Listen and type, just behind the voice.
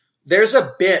There's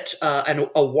a bit,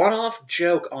 a one-off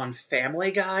joke on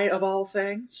Family Guy, of all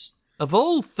things. Of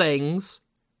all things?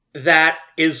 That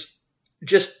is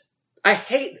just... I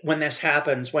hate when this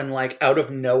happens, when, like, out of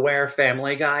nowhere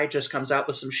Family Guy just comes out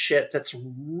with some shit that's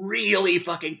really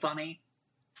fucking funny.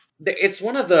 It's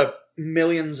one of the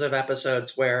millions of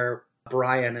episodes where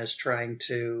Brian is trying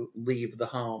to leave the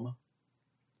home.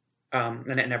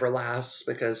 And it never lasts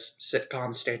because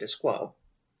sitcom status quo.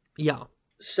 Yeah.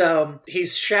 So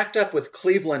he's shacked up with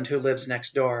Cleveland, who lives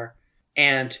next door,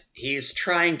 and he's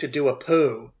trying to do a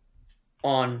poo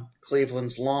on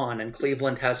Cleveland's lawn, and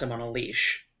Cleveland has him on a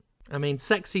leash. I mean,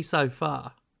 sexy so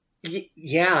far.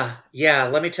 Yeah,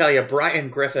 let me tell you, Brian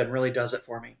Griffin really does it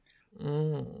for me.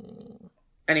 Mm.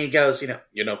 And he goes,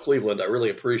 you know, Cleveland, I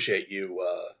really appreciate you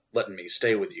letting me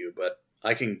stay with you, but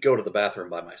I can go to the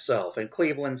bathroom by myself. And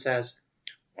Cleveland says,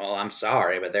 well, I'm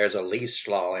sorry, but there's a leash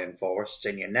law enforced,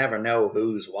 and you never know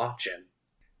who's watching.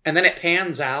 And then it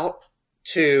pans out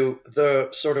to the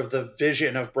sort of the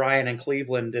vision of Brian and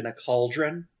Cleveland in a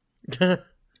cauldron.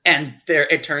 And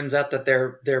it turns out that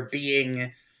they're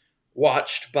being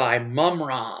watched by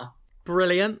Mum-Ra.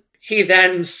 Brilliant. He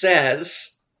then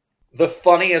says the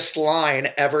funniest line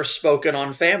ever spoken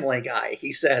on Family Guy.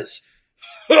 He says,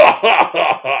 "Ha ha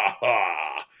ha ha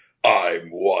ha! I'm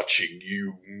watching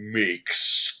you make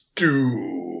stool."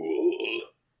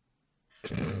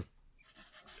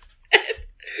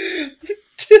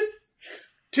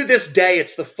 To this day,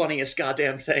 it's the funniest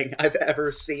goddamn thing I've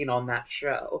ever seen on that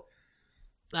show.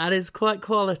 That is quite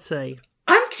quality.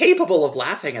 I'm capable of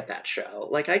laughing at that show.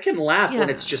 Like, I can laugh when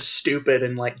it's just stupid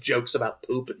and, like, jokes about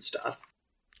poop and stuff.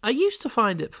 I used to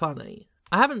find it funny.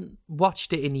 I haven't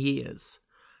watched it in years,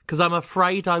 because I'm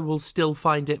afraid I will still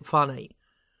find it funny.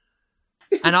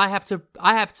 And I have to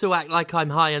act like I'm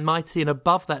high and mighty and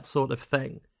above that sort of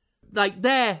thing. Like,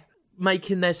 they're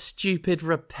making their stupid,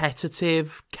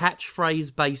 repetitive,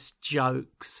 catchphrase-based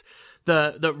jokes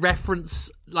that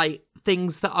reference, like,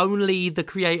 things that only the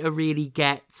creator really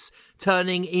gets,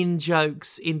 turning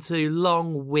in-jokes into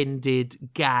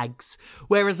long-winded gags.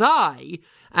 Whereas I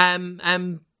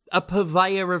am a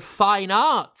purveyor of fine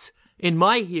art in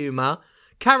my humour.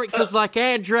 Characters like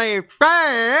Andrew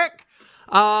Burke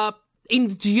are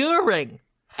enduring,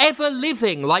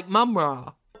 ever-living, like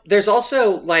Mum-Ra. There's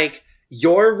also, like,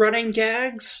 your running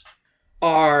gags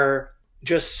are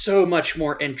just so much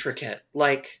more intricate.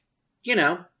 Like, you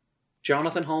know,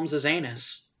 Jonathan Holmes'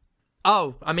 anus.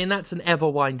 Oh, I mean, that's an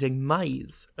ever-winding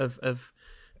maze of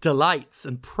delights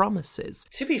and promises.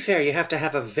 To be fair, you have to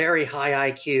have a very high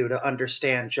IQ to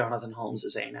understand Jonathan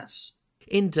Holmes' anus.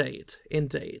 Indeed.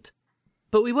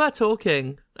 But we were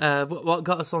talking, what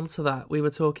got us onto that, we were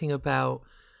talking about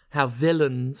how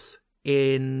villains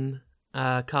in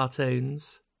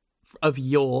cartoons of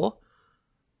yore,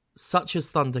 such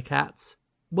as Thundercats,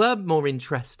 were more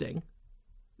interesting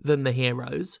than the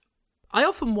heroes. I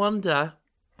often wonder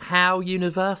how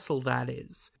universal that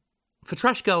is. For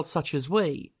trash girls such as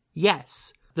we,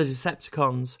 yes, the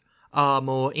Decepticons are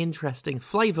more interesting,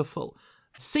 flavourful,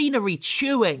 scenery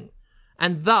chewing,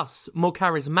 and thus more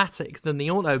charismatic than the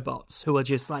Autobots, who are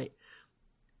just, like,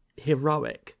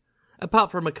 heroic.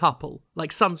 Apart from a couple.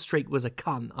 Like, Sunstreak was a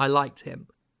cunt. I liked him.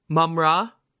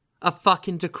 Mum-Ra, a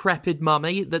fucking decrepit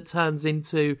mummy that turns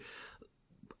into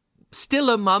still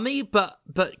a mummy, but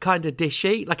kind of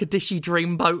dishy. Like a dishy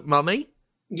dreamboat mummy.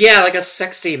 Yeah, like a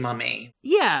sexy mummy.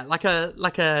 Yeah, like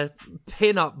a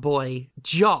pin-up boy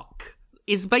jock.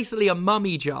 Is basically a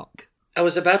mummy jock. I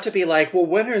was about to be like, well,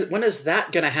 when is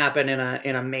that going to happen in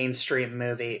a mainstream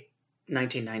movie?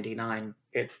 1999.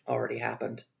 It already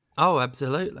happened. Oh,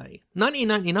 absolutely.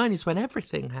 1999 is when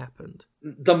everything happened.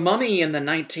 The mummy in the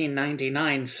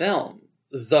 1999 film,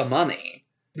 The Mummy,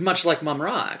 much like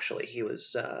Mum-Ra, actually, he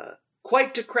was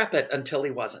quite decrepit until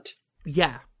he wasn't.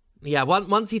 Yeah.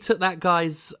 Once he took that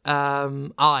guy's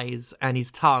eyes and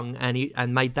his tongue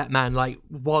and made that man like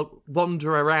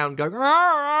wander around going,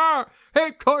 "Ah,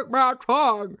 he took my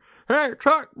tongue, he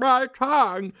took my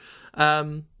tongue."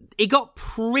 He got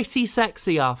pretty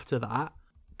sexy after that.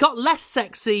 Got less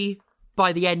sexy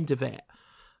by the end of it,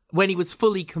 when he was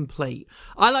fully complete.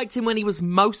 I liked him when he was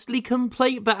mostly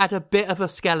complete, but had a bit of a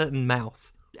skeleton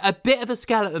mouth. A bit of a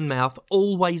skeleton mouth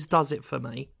always does it for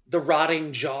me. The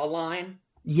rotting jawline?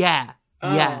 Yeah.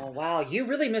 Oh, wow. You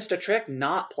really missed a trick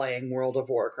not playing World of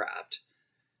Warcraft.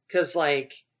 Because,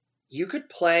 like, you could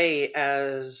play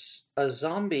as a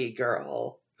zombie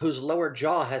girl whose lower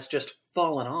jaw has just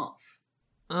fallen off.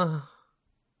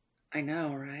 I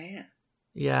know, right?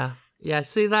 Yeah,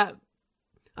 see that?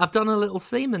 I've done a little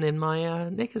semen in my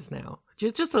knickers now.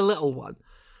 Just a little one.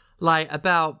 Like,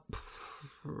 about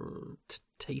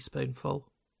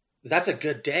teaspoonful. That's a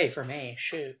good day for me,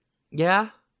 shoot. Yeah?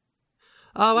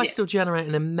 Oh, I still generate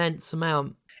an immense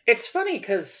amount. It's funny,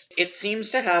 because it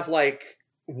seems to have, like,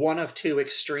 one of two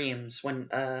extremes when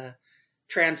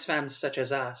trans femmes such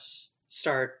as us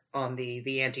start on the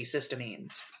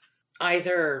antihistamines.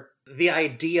 Either the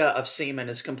idea of semen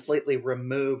is completely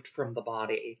removed from the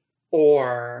body,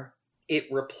 or it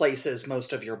replaces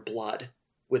most of your blood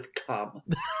with cum.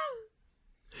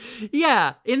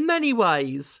 Yeah, in many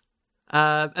ways,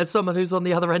 as someone who's on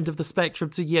the other end of the spectrum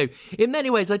to you, in many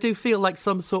ways I do feel like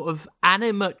some sort of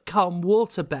animate cum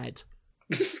waterbed.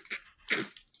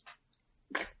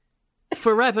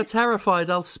 Forever terrified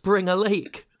I'll spring a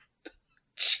leak.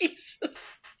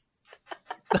 Jesus.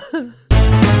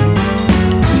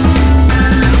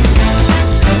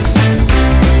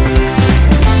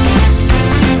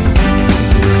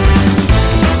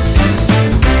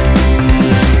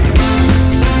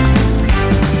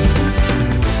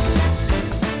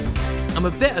 I'm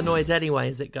a bit annoyed anyway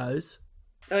as it goes.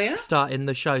 Oh, yeah? Starting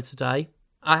the show today.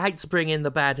 I hate to bring in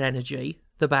the bad energy,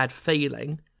 the bad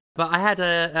feeling, but I had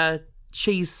a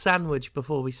cheese sandwich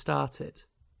before we started.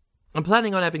 I'm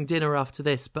planning on having dinner after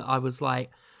this, but I was like,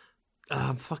 oh,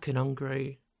 I'm fucking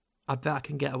hungry. I bet I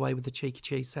can get away with a cheeky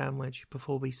cheese sandwich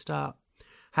before we start.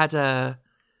 Had a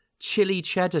chili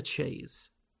cheddar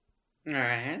cheese. All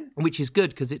right. Which is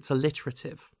good because it's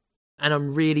alliterative. And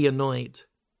I'm really annoyed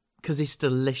because it's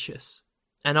delicious.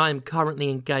 And I am currently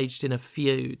engaged in a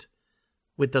feud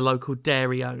with the local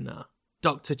dairy owner,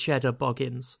 Dr. Cheddar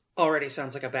Boggins. Already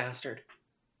sounds like a bastard.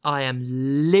 I am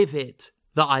livid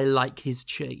that I like his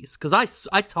cheese. Because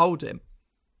I told him,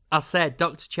 I said,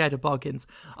 Dr. Cheddar Boggins,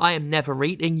 I am never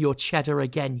eating your cheddar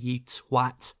again, you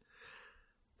twat.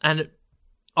 And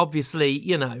obviously,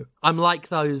 you know, I'm like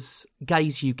those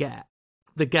gays you get.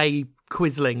 The gay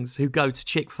quislings who go to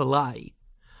Chick-fil-A.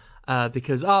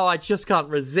 Because, I just can't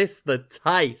resist the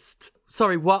taste.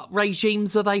 Sorry, what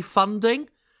regimes are they funding?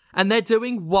 And they're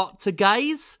doing what to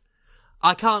gays?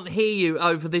 I can't hear you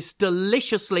over this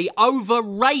deliciously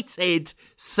overrated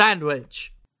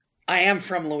sandwich. I am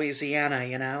from Louisiana,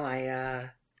 you know.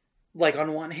 Like,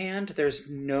 on one hand, there's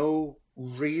no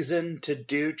reason to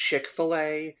do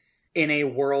Chick-fil-A in a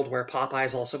world where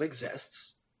Popeyes also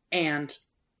exists. And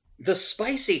the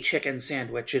spicy chicken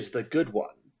sandwich is the good one.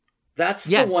 That's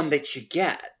the one that you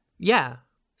get. Yeah.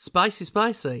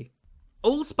 Spicy.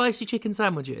 All spicy chicken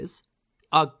sandwiches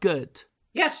are good.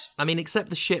 Yes. I mean, except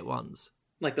the shit ones.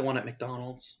 Like the one at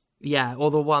McDonald's. Yeah, or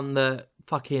the one that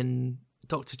fucking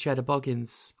Dr. Cheddar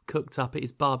Boggins cooked up at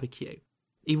his barbecue.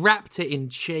 He wrapped it in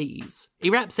cheese. He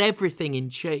wraps everything in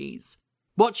cheese.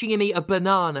 Watching him eat a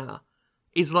banana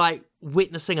is like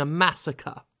witnessing a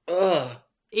massacre. Ugh.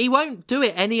 He won't do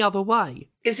it any other way.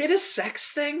 Is it a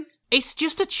sex thing? It's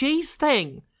just a cheese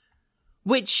thing.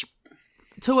 Which,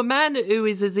 to a man who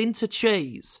is as into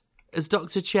cheese as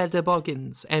Dr. Cheddar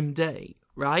Boggins, MD,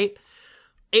 right?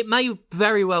 It may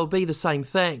very well be the same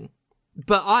thing.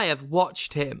 But I have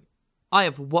watched him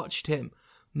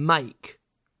make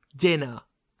dinner,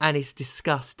 and it's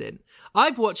disgusting.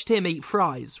 I've watched him eat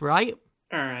fries, right?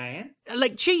 Alright.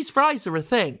 Like, cheese fries are a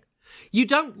thing. You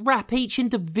don't wrap each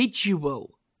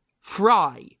individual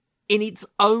fry in its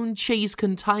own cheese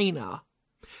container,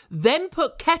 then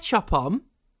put ketchup on,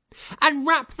 and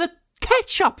wrap the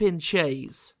ketchup in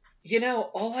cheese. You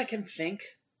know, all I can think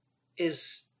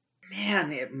is,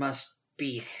 man, it must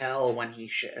be hell when he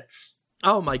shits.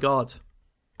 Oh my god.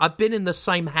 I've been in the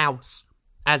same house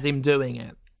as him doing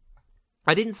it.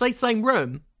 I didn't say same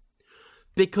room,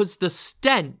 because the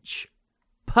stench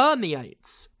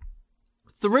permeates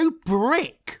through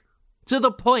brick to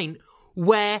the point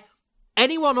where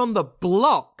anyone on the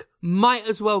block might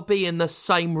as well be in the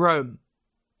same room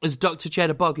as Dr.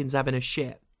 Cheddar Boggins having a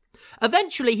shit.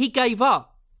 Eventually, he gave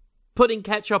up putting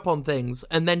ketchup on things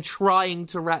and then trying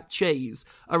to wrap cheese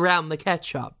around the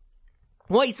ketchup.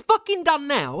 What he's fucking done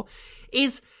now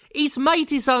is he's made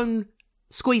his own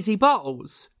squeezy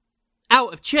bottles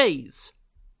out of cheese.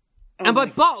 And by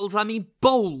bottles, I mean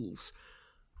bowls.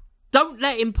 Don't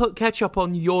let him put ketchup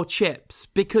on your chips,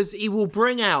 because he will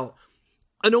bring out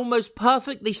an almost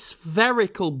perfectly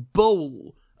spherical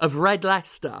bowl of Red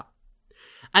Leicester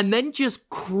and then just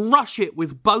crush it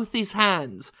with both his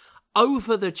hands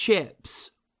over the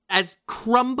chips as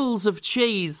crumbles of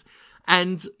cheese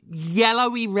and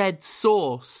yellowy red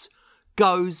sauce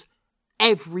goes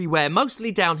everywhere,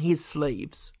 mostly down his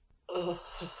sleeves.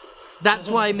 That's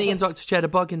why me and Dr. Cheddar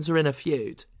Boggins are in a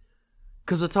feud.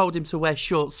 Because I told him to wear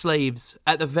short sleeves,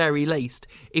 at the very least,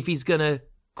 if he's going to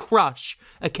crush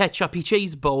a ketchupy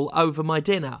cheese ball over my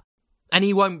dinner. And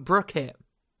he won't brook it.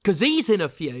 Because he's in a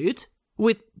feud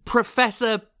with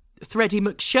Professor Thready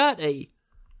McShirty,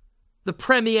 the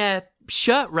premier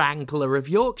shirt wrangler of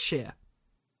Yorkshire.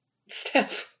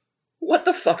 Steph, what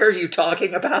the fuck are you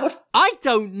talking about? I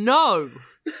don't know.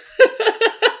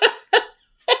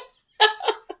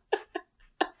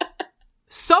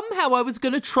 Somehow I was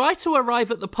going to try to arrive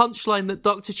at the punchline that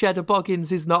Dr. Cheddar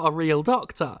Boggins is not a real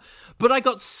doctor, but I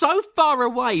got so far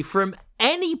away from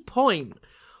any point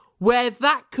where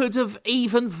that could have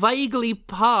even vaguely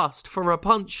passed for a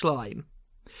punchline.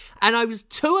 And I was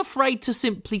too afraid to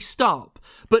simply stop,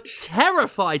 but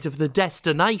terrified of the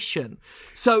destination,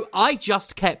 so I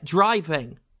just kept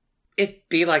driving. It'd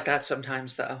be like that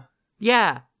sometimes, though.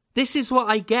 Yeah, this is what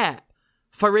I get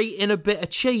for eating a bit of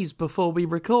cheese before we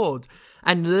record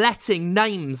and letting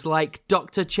names like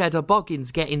Dr. Cheddar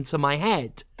Boggins get into my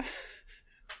head.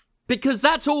 Because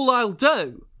that's all I'll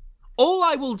do. All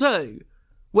I will do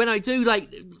when I do,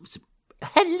 like,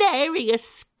 hilarious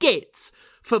skits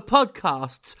for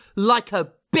podcasts like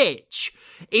a bitch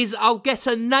is I'll get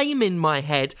a name in my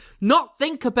head, not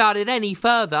think about it any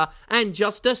further, and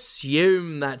just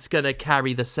assume that's going to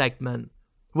carry the segment.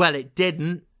 Well, it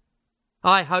didn't.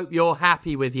 I hope you're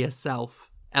happy with yourself,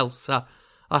 Elsa.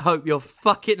 I hope you're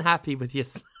fucking happy with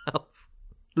yourself.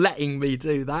 Letting me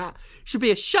do that. You should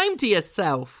be ashamed of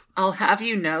yourself. I'll have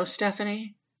you know,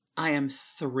 Stephanie, I am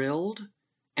thrilled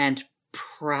and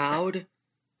proud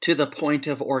to the point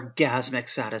of orgasmic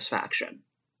satisfaction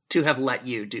to have let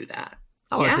you do that.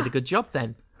 Oh, yeah. I did a good job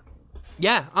then.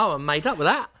 Yeah, oh, I'm made up with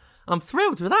that. I'm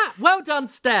thrilled with that. Well done,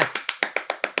 Steph.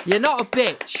 You're not a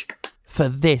bitch. For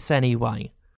this,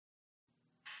 anyway.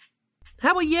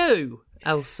 How are you,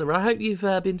 Elsa? I hope you've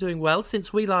been doing well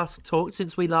since we last talked,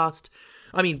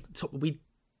 we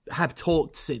have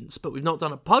talked since, but we've not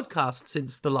done a podcast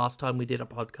since the last time we did a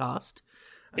podcast.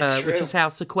 Which is how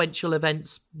sequential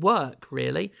events work,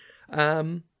 really.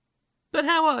 But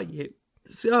how are you?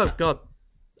 Oh, God.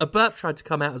 A burp tried to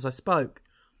come out as I spoke.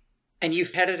 And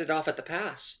you've headed it off at the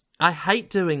pass. I hate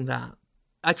doing that.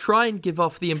 I try and give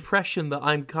off the impression that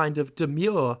I'm kind of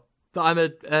demure. That I'm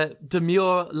a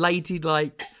demure,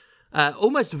 ladylike,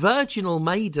 almost virginal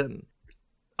maiden.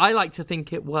 I like to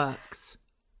think it works.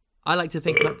 I like to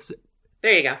think that's...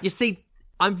 There you go. You see...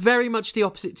 I'm very much the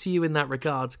opposite to you in that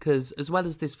regard, because as well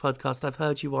as this podcast, I've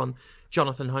heard you on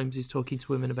Jonathan Holmes' Talking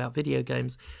to Women About Video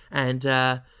Games, and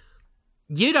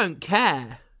you don't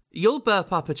care. You'll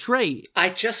burp up a tree. I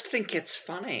just think it's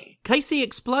funny. Casey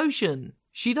Explosion,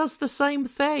 she does the same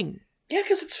thing. Yeah,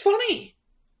 because it's funny.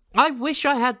 I wish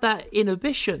I had that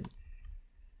inhibition.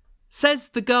 Says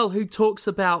the girl who talks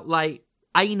about, like,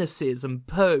 anuses and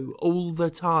poo all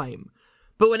the time.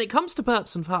 But when it comes to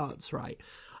burps and farts, right...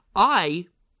 I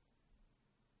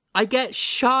get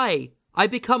shy. I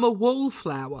become a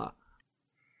wallflower.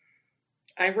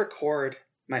 I record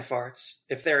my farts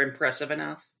if they're impressive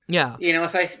enough. Yeah. You know,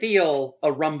 if I feel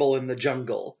a rumble in the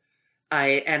jungle,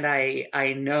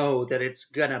 I know that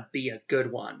it's gonna be a good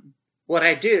one. What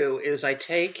I do is I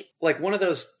take, like, one of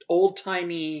those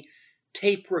old-timey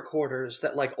tape recorders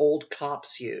that, like, old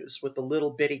cops use with the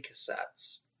little bitty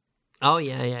cassettes. Oh,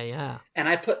 yeah. And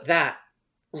I put that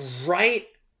right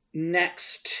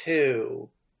next to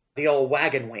the old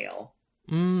wagon wheel.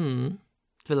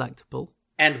 Delectable.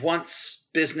 And once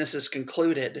business is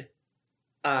concluded,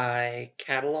 I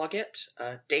catalog it,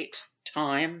 date,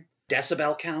 time,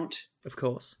 decibel count. Of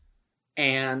course.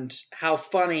 And how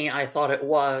funny I thought it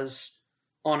was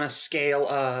on a scale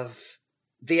of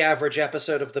the average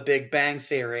episode of The Big Bang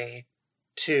Theory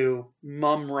to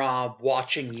Mum Rob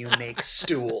watching you make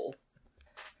stool.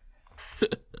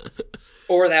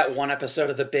 Or that one episode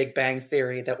of The Big Bang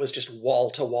Theory that was just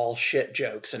wall-to-wall shit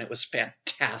jokes, and it was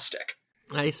fantastic.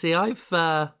 I see, I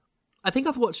think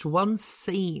I've watched one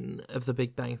scene of The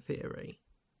Big Bang Theory,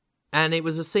 and it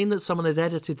was a scene that someone had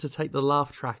edited to take the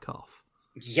laugh track off.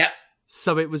 Yep.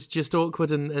 So it was just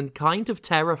awkward and kind of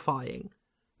terrifying.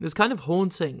 It was kind of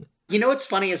haunting. You know what's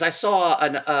funny is I saw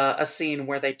a scene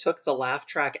where they took the laugh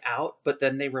track out, but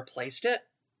then they replaced it.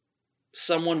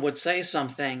 Someone would say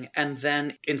something, and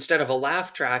then instead of a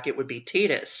laugh track, it would be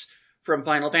Tidus from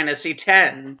Final Fantasy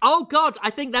X. Oh, God, I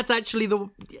think that's actually the...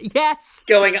 Yes!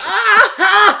 Going, I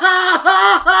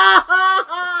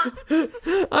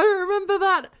remember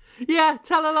that. Yeah,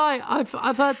 tell a lie. I've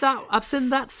heard that. I've seen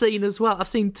that scene as well. I've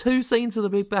seen 2 scenes of The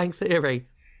Big Bang Theory.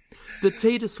 The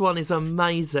Tidus one is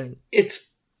amazing.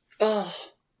 It's... There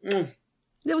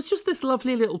was just this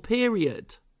lovely little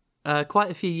period, quite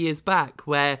a few years back,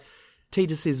 where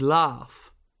Tidus's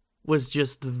laugh was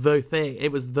just the thing.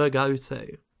 It was the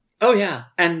go-to. Oh, yeah.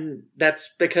 And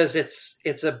that's because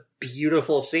it's a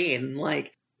beautiful scene.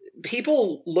 Like,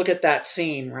 people look at that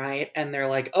scene, right? And they're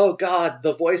like, oh God,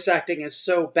 the voice acting is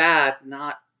so bad,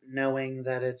 not knowing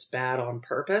that it's bad on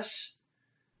purpose.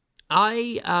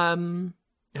 I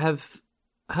have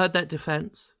heard that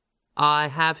defense. I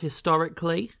have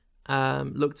historically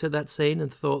looked at that scene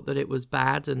and thought that it was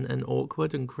bad and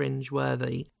awkward and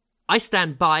cringeworthy. I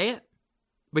stand by it,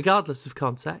 regardless of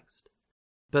context.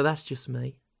 But that's just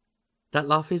me. That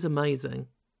laugh is amazing,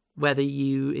 whether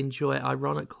you enjoy it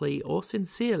ironically or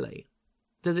sincerely.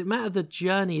 Does it matter the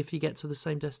journey if you get to the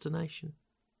same destination?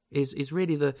 Is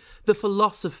really the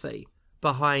philosophy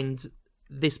behind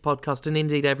this podcast, and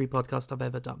indeed every podcast I've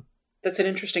ever done. That's an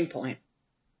interesting point.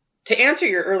 To answer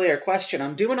your earlier question,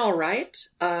 I'm doing all right.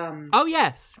 Oh,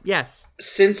 yes.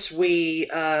 Since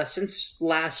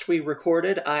last we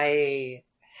recorded, I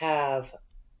have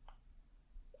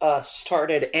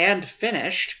started and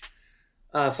finished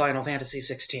Final Fantasy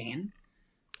 16.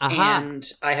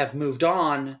 And I have moved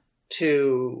on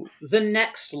to the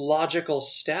next logical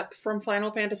step from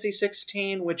Final Fantasy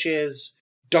 16, which is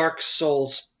Dark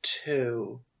Souls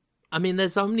 2. I mean,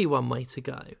 there's only one way to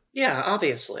go. Yeah,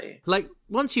 obviously. Like,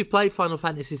 once you've played Final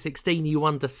Fantasy 16, you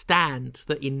understand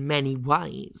that in many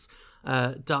ways,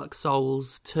 Dark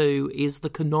Souls 2 is the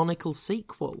canonical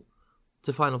sequel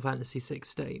to Final Fantasy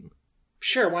 16.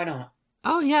 Sure, why not?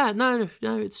 Oh, yeah, no,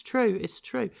 it's true.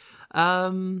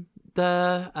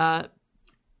 The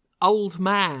old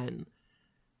man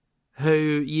who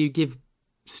you give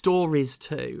stories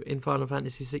to in Final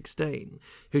Fantasy 16,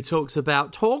 who talks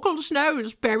about Torgal's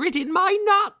nose buried in my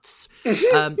nuts.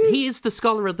 He is the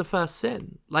scholar of the first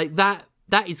sin. Like, that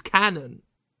is canon.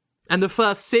 And the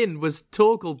first sin was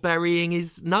Torgal burying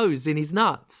his nose in his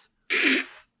nuts.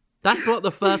 That's what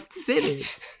the first sin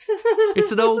is.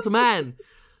 It's an old man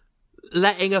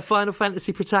letting a Final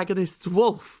Fantasy protagonist's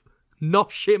wolf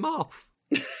nosh him off.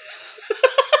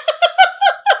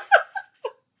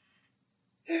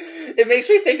 It makes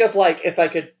me think of, like, if I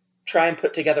could try and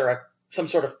put together some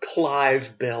sort of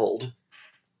Clive build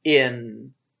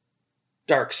in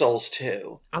Dark Souls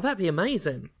 2. Oh, that'd be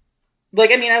amazing.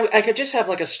 Like, I mean, I could just have,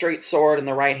 like, a straight sword in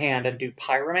the right hand and do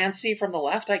pyromancy from the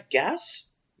left, I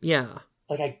guess? Yeah.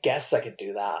 Like, I guess I could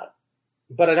do that.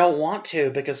 But I don't want to,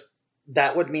 because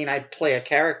that would mean I'd play a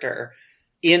character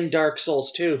in Dark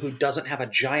Souls 2 who doesn't have a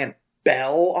giant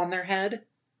bell on their head.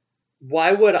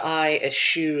 Why would I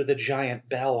eschew the giant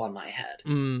bell on my head?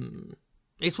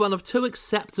 It's one of two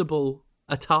acceptable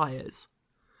attires.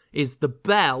 Is the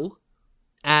bell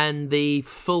and the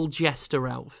full jester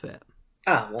outfit.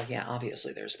 Oh, well, yeah,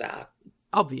 obviously there's that.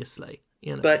 Obviously,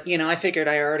 you know. But, I figured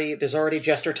there's already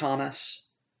Jester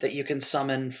Thomas that you can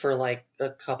summon for, like,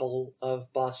 a couple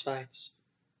of boss fights.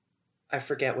 I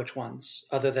forget which ones,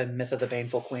 other than Myth of the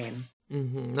Baneful Queen.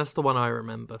 Mm-hmm. That's the one I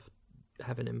remember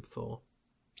having him for.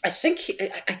 I think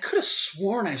I could have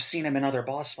sworn I've seen him in other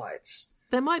boss fights.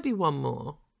 There might be one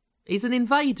more. He's an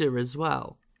invader as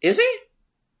well. Is he?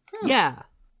 Huh. Yeah.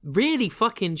 Really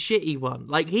fucking shitty one.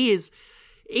 Like, he's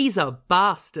a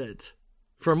bastard.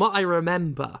 From what I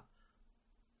remember,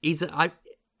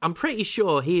 I'm pretty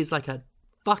sure he is like a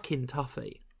fucking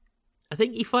toughie. I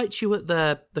think he fights you at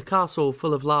the castle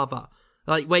full of lava.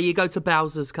 Like, where you go to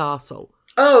Bowser's castle.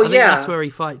 Oh, I think that's where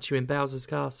he fights you, in Bowser's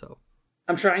castle.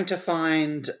 I'm trying to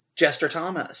find Jester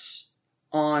Thomas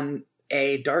on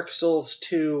a Dark Souls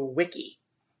 2 wiki.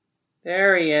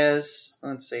 There he is.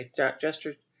 Let's see.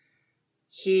 Jester.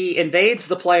 He invades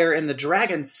the player in the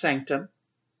Dragon Sanctum,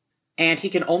 and he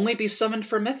can only be summoned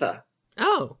for Mytha.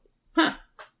 Oh. Huh.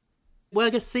 Well, I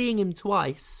guess seeing him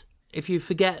twice, if you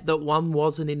forget that one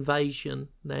was an invasion,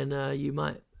 then you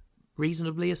might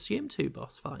reasonably assume two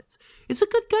boss fights. It's a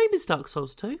good game, is Dark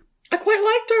Souls 2. I quite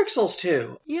like Dark Souls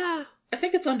 2. Yeah. I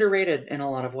think it's underrated in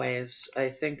a lot of ways. I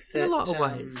think that... In a lot of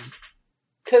ways.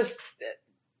 Because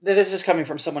this is coming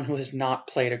from someone who has not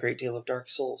played a great deal of Dark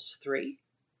Souls 3.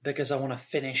 Because I want to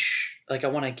finish... Like, I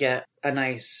want to get a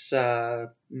nice,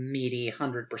 meaty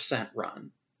 100%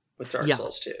 run with Dark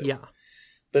Souls 2. Yeah.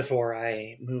 Before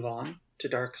I move on to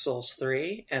Dark Souls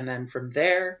 3. And then from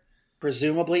there,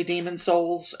 presumably Demon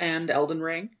Souls and Elden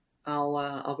Ring.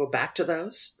 I'll go back to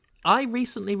those. I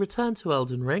recently returned to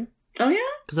Elden Ring. Oh, yeah?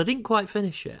 Because I didn't quite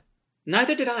finish it.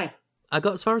 Neither did I. I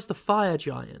got as far as the Fire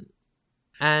Giant.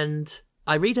 And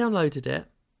I re-downloaded it.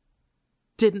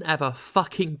 Didn't have a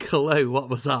fucking clue what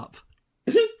was up.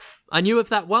 I knew of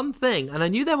that one thing, and I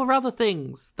knew there were other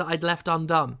things that I'd left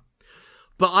undone.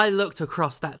 But I looked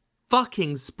across that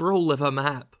fucking sprawl of a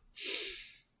map.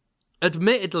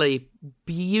 Admittedly,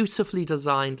 beautifully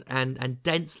designed and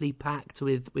densely packed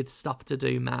with stuff to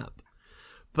do map.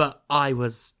 But I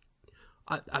was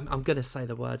I'm going to say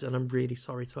the word, and I'm really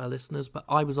sorry to our listeners, but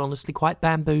I was honestly quite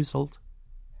bamboozled.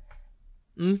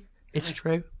 It's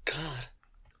true. God.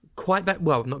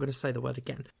 Well, I'm not going to say the word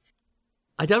again.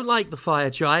 I don't like the fire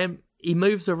giant. He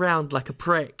moves around like a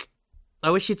prick. I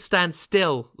wish he'd stand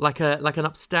still, like an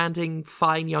upstanding,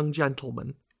 fine young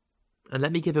gentleman. And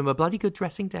let me give him a bloody good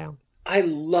dressing down. I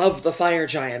love the fire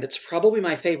giant. It's probably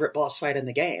my favorite boss fight in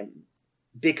the game.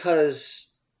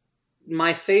 Because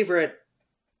my favorite...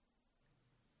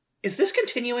 Is this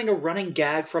continuing a running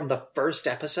gag from the first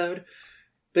episode?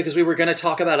 Because we were going to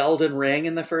talk about Elden Ring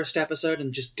in the first episode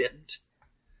and just didn't.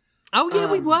 Oh,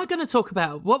 yeah, we were going to talk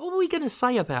about... What were we going to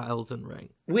say about Elden Ring?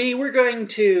 We were going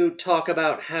to talk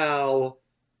about how,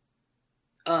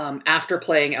 after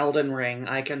playing Elden Ring,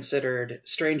 I considered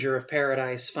Stranger of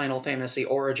Paradise Final Fantasy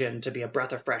Origin to be a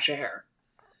breath of fresh air.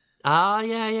 Ah,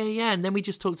 yeah. And then we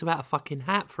just talked about a fucking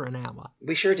hat for an hour.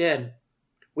 We sure did.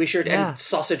 And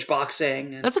sausage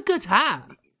boxing. That's a good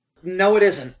hat. No, it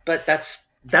isn't, but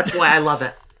that's why I love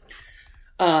it.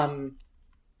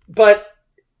 But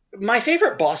my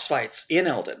favorite boss fights in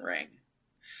Elden Ring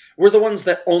were the ones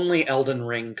that only Elden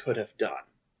Ring could have done.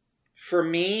 For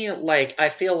me, I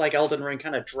feel like Elden Ring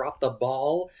kind of dropped the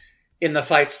ball in the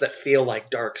fights that feel like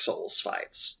Dark Souls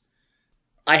fights.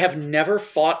 I have never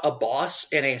fought a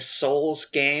boss in a Souls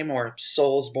game or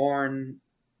Soulsborne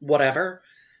whatever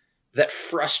that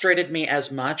frustrated me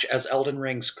as much as Elden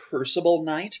Ring's Crucible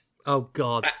Knight. Oh,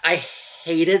 God. I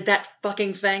hated that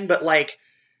fucking thing, but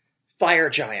Fire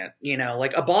Giant,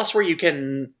 a boss where you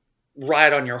can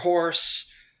ride on your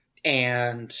horse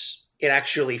and it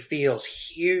actually feels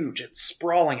huge and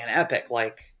sprawling and epic,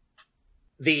 like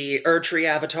the Erdtree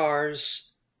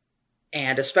avatars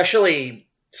and especially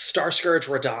Starscourge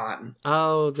Radahn.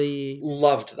 Oh,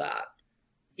 Loved that.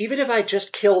 Even if I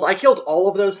killed all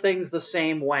of those things the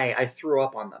same way, I threw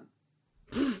up on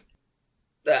them.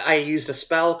 I used a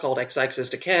spell called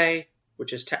Xyx's Decay,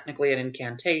 which is technically an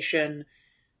incantation.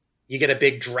 You get a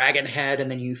big dragon head,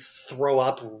 and then you throw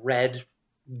up red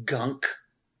gunk.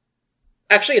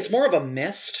 Actually, it's more of a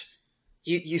mist.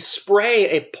 You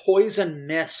spray a poison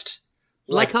mist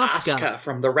like Asuka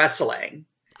from the wrestling.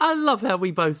 I love how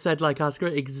we both said like Asuka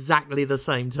at exactly the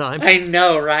same time. I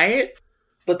know, right?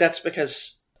 But that's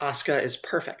because Asuka is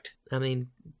perfect. I mean,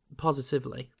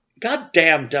 positively.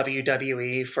 Goddamn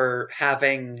WWE for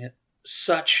having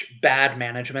such bad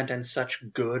management and such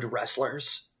good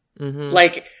wrestlers.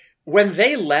 Mm-hmm. When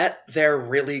they let their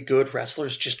really good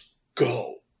wrestlers just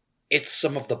go, it's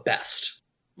some of the best.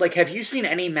 Have you seen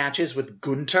any matches with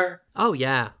Gunther? Oh,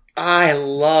 yeah. I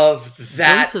love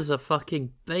that. Gunther's a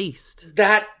fucking beast.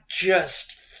 That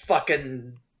just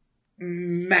fucking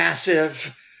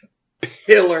massive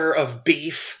pillar of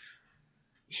beef.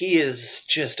 He is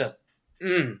just a...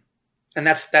 And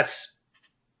that's...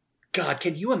 God,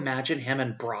 can you imagine him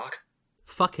and Brock?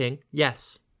 Fucking,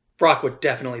 yes. Brock would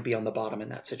definitely be on the bottom in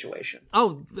that situation.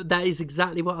 Oh, that is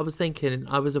exactly what I was thinking.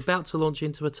 I was about to launch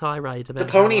into a tirade about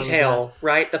the ponytail,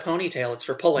 right? The ponytail, it's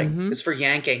for pulling. Mm-hmm. It's for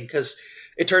yanking, because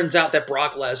it turns out that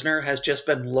Brock Lesnar has just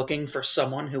been looking for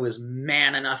someone who is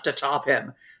man enough to top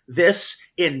him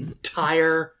this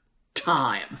entire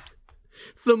time.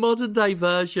 It's the modern day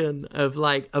version of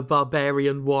a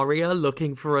barbarian warrior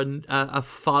looking for a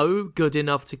foe good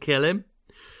enough to kill him.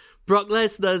 Brock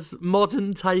Lesnar's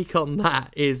modern take on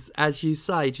that is, as you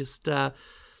say, just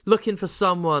looking for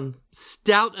someone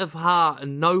stout of heart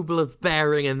and noble of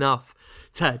bearing enough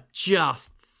to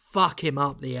just fuck him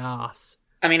up the arse.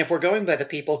 I mean, if we're going by the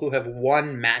people who have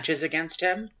won matches against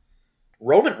him,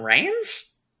 Roman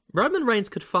Reigns? Roman Reigns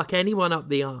could fuck anyone up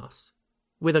the arse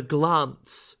with a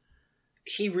glance.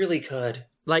 He really could.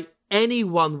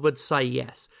 Anyone would say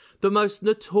yes. The most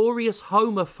notorious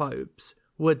homophobes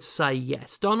would say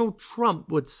yes. Donald Trump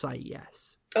would say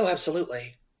yes. Oh,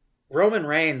 absolutely. Roman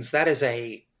Reigns, that is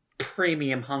a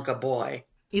premium hunk of boy.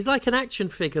 He's like an action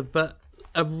figure, but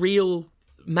a real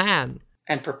man.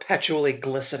 And perpetually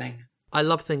glistening. I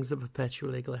love things that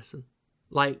perpetually glisten.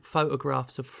 Like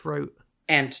photographs of fruit.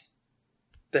 And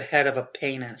the head of a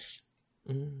penis.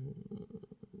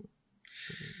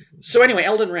 So anyway,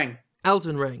 Elden Ring.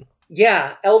 Elden Ring.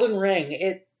 Yeah, Elden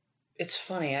Ring. It's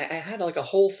funny. I had a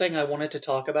whole thing I wanted to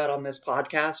talk about on this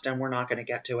podcast, and we're not going to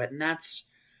get to it. And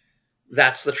that's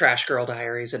the Trashgirl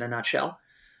Diaries in a nutshell.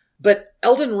 But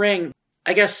Elden Ring,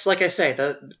 I guess, like I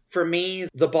say, for me,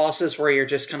 the bosses where you're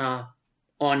just kind of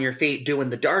on your feet doing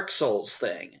the Dark Souls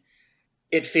thing,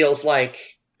 it feels like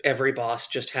every boss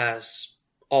just has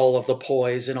all of the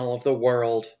poise in all of the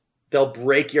world. They'll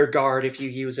break your guard if you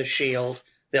use a shield.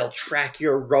 They'll track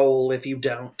your roll if you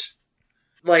don't.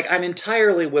 I'm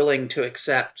entirely willing to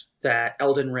accept that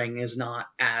Elden Ring is not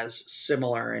as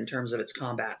similar in terms of its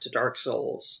combat to Dark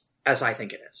Souls as I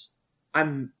think it is.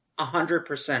 I'm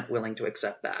 100% willing to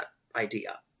accept that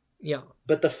idea. Yeah.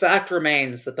 But the fact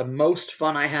remains that the most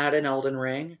fun I had in Elden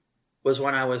Ring was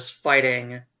when I was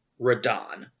fighting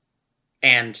Radahn.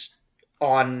 And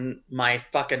on my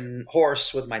fucking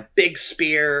horse with my big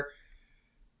spear,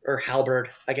 or halberd,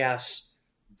 I guess,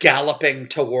 galloping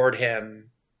toward him,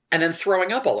 and then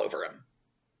throwing up all over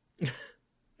him.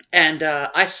 And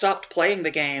I stopped playing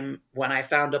the game when I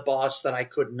found a boss that I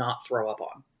could not throw up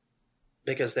on.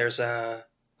 Because there's a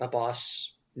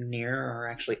boss near, or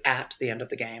actually at the end of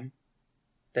the game,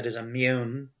 that is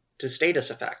immune to status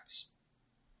effects.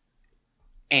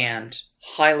 And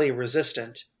highly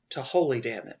resistant to holy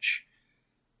damage.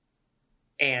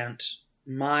 And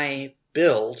my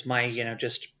build, my,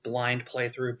 just blind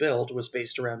playthrough build, was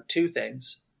based around two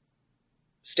things.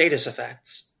 Status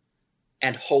effects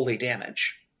and holy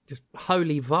damage. Just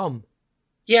holy vom.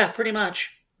 Yeah, pretty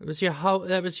much. That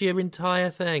was your entire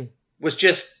thing. Was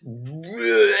just,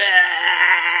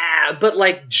 but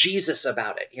like Jesus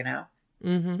about it,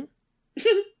 Mm-hmm.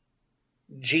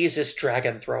 Jesus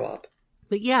dragon throw up.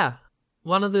 But yeah,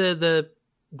 one of the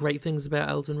great things about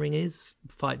Elden Ring is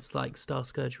fights like Star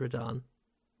Scourge Radahn.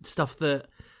 Stuff that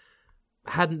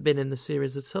hadn't been in the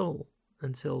series at all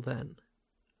until then.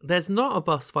 There's not a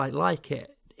boss fight like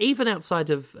it, even outside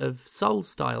of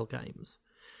Souls-style games.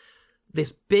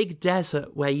 This big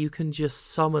desert where you can just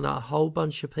summon a whole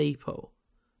bunch of people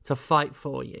to fight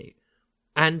for you,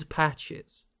 and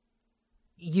patches.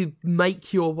 You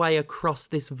make your way across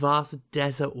this vast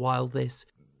desert while this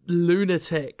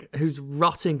lunatic who's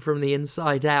rotting from the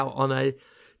inside out on a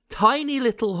tiny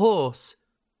little horse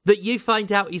that you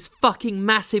find out is fucking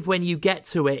massive when you get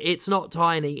to it. It's not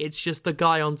tiny, it's just the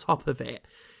guy on top of it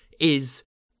is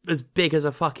as big as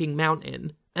a fucking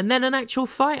mountain. And then an actual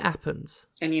fight happens.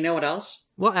 And you know what else?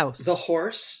 What else? The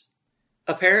horse.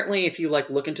 Apparently, if you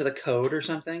look into the code or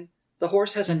something, the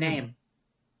horse has a name.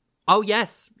 Oh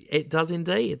yes, it does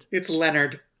indeed. It's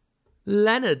Leonard.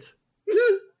 Leonard.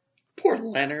 Poor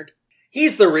Leonard.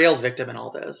 He's the real victim in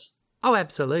all this. Oh,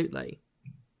 absolutely.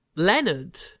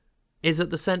 Leonard is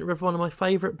at the centre of one of my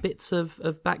favourite bits of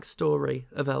backstory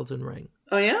of Elden Ring.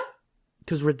 Oh, yeah?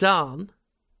 Because Radahn,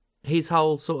 his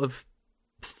whole sort of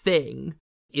thing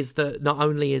is that not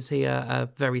only is he a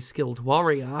very skilled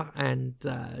warrior and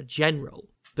general,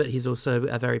 but he's also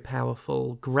a very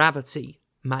powerful gravity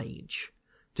mage,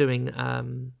 doing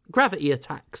gravity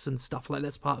attacks and stuff like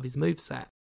that's part of his moveset.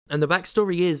 And the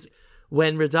backstory is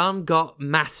when Radahn got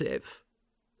massive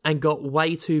and got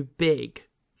way too big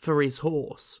for his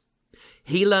horse,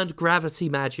 he learned gravity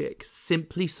magic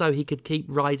simply so he could keep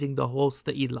riding the horse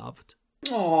that he loved.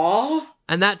 Aww.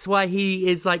 And that's why he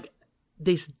is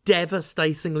this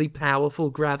devastatingly powerful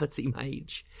gravity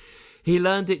mage. He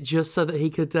learned it just so that he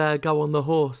could go on the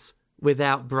horse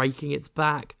without breaking its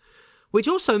back. Which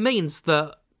also means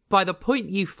that by the point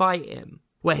you fight him,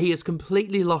 where he has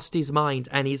completely lost his mind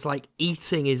and he's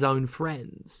eating his own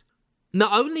friends,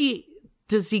 not only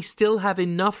does he still have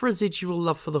enough residual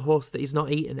love for the horse that he's not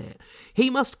eating it,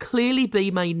 he must clearly be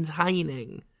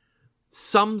maintaining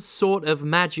some sort of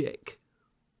magic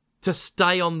to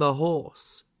stay on the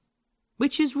horse,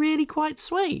 which is really quite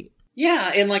sweet.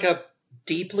 Yeah, in a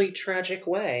deeply tragic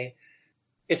way.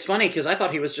 It's funny because I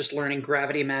thought he was just learning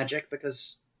gravity magic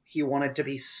because he wanted to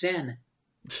be Sin.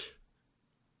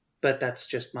 But that's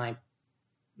just my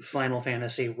Final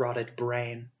Fantasy rotted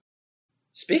brain.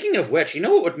 Speaking of which, you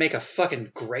know what would make a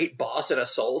fucking great boss in a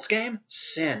Souls game?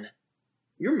 Sin.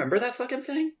 You remember that fucking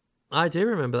thing? I do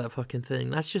remember that fucking thing.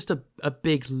 That's just a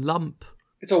big lump.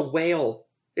 It's a whale.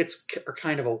 It's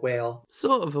kind of a whale.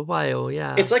 Sort of a whale,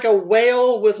 yeah. It's like a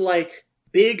whale with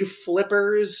big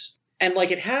flippers, and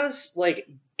it has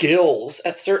gills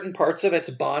at certain parts of its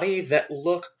body that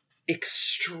look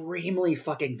extremely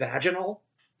fucking vaginal.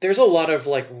 There's a lot of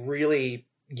really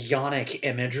yonic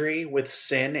imagery with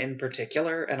Sin in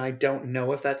particular, and I don't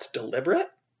know if that's deliberate.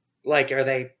 Are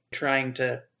they trying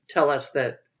to tell us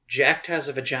that Jecht has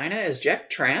a vagina? Is Jecht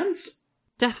trans?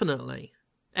 Definitely.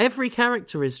 Every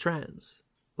character is trans.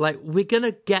 We're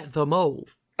gonna get them all.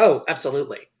 Oh,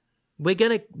 absolutely. We're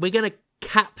gonna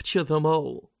capture them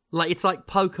all. It's like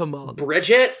Pokemon.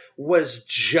 Bridget was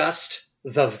just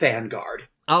the vanguard.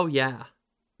 Oh yeah.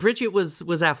 Bridget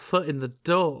was our foot in the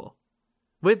door.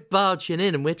 We're barging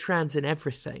in and we're trans in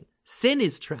everything. Sin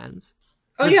is trans.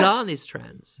 Oh, Radahn is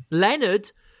trans.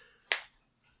 Leonard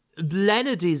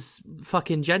is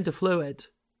fucking gender fluid.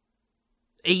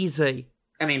 Easy.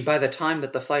 I mean, by the time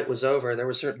that the fight was over, there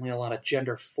was certainly a lot of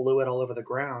gender fluid all over the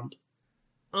ground.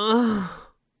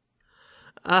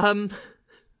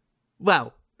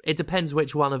 Well, it depends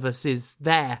which one of us is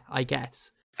there, I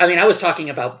guess. I mean, I was talking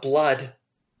about blood.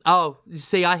 Oh,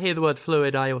 see, I hear the word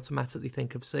fluid, I automatically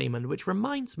think of semen, which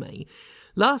reminds me,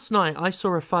 last night I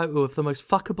saw a photo of the most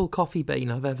fuckable coffee bean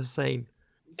I've ever seen.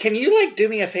 Can you, do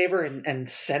me a favor and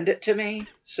send it to me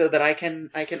so that I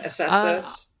can assess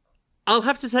this? I'll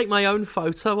have to take my own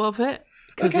photo of it,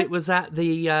 because Okay. it was at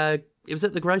the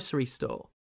grocery store.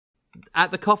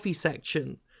 At the coffee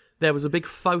section, there was a big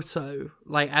photo,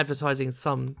 advertising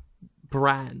some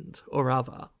brand or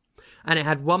other, and it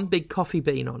had one big coffee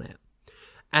bean on it.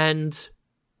 And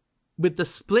with the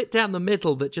split down the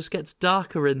middle that just gets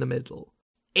darker in the middle,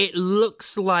 it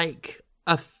looks like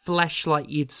a fleshlight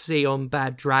you'd see on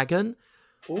Bad Dragon.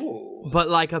 Ooh.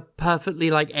 But a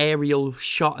perfectly aerial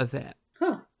shot of it.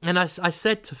 Huh. And I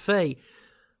said to Fee,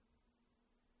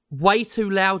 way too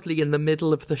loudly in the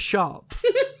middle of the shop,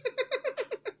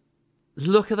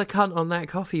 look at the cunt on that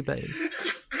coffee bean.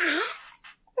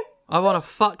 I want to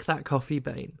fuck that coffee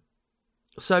bean.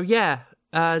 So yeah,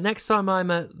 next time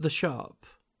I'm at the shop,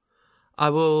 I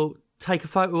will take a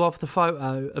photo of the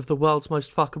photo of the world's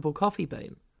most fuckable coffee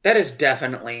bean. That is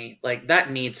definitely, that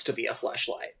needs to be a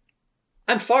fleshlight.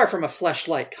 I'm far from a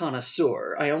fleshlight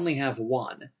connoisseur. I only have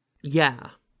one. Yeah.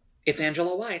 It's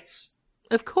Angela White's.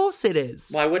 Of course it is.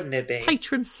 Why wouldn't it be?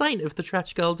 Patron saint of the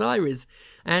Trashgirl Diaries,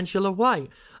 Angela White.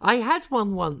 I had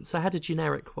one once. I had a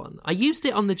generic one. I used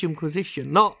it on the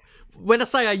Jimquisition. Not when I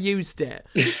say I used it,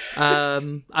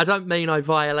 I don't mean I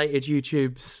violated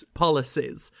YouTube's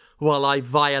policies while I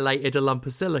violated a lump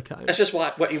of silicone. That's just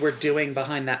what you were doing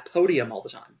behind that podium all the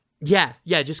time. Yeah,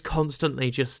 just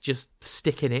constantly just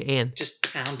sticking it in.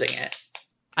 Just pounding it.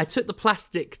 I took the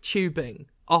plastic tubing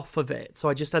off of it, so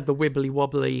I just had the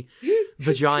wibbly-wobbly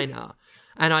vagina,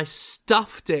 and I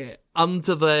stuffed it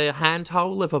under the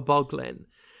handhole of a boglin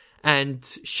and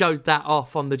showed that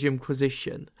off on the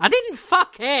Jimquisition. I didn't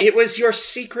fuck it! It was your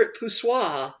secret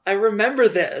poussoir. I remember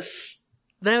this.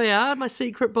 There we are, my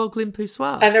secret boglin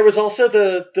poussoir. And there was also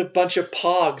the bunch of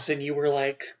pogs, and you were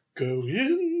like, go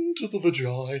into the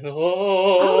vagina.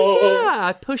 Oh yeah,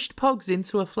 I pushed pogs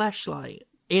into a fleshlight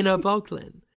in a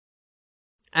boglin.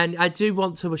 And I do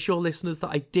want to assure listeners that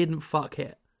I didn't fuck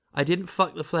it. I didn't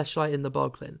fuck the fleshlight in the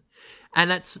boglin. And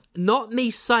that's not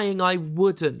me saying I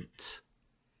wouldn't.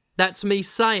 That's me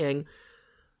saying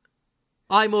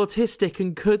I'm autistic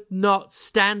and could not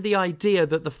stand the idea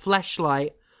that the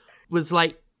fleshlight was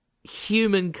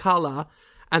human colour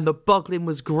and the boglin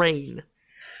was green.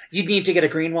 You'd need to get a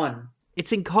green one.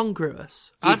 It's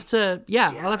incongruous. I'll have to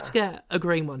get a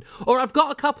green one. Or I've got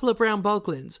a couple of brown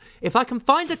boglins. If I can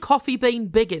find a coffee bean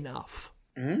big enough,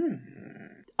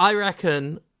 I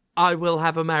reckon I will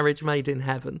have a marriage made in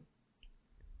heaven.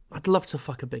 I'd love to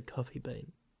fuck a big coffee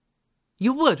bean.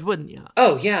 You would, wouldn't you?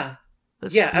 Oh, yeah.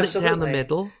 Split Absolutely. down the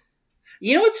middle.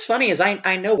 You know what's funny is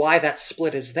I know why that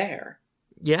split is there.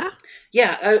 Yeah?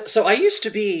 Yeah, so I used to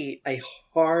be a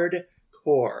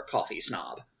hardcore coffee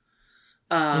snob.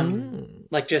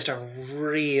 Just a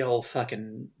real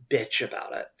fucking bitch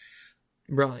about it.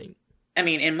 Right. I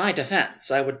mean, in my defense,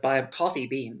 I would buy coffee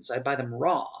beans. I'd buy them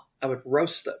raw. I would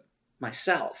roast them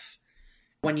myself.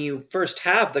 When you first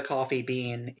have the coffee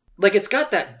bean, it's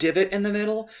got that divot in the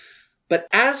middle, but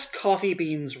as coffee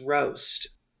beans roast,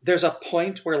 there's a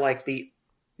point where, the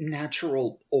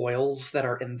natural oils that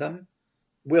are in them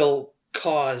will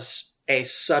cause a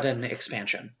sudden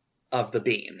expansion of the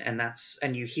bean,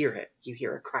 and you hear it. You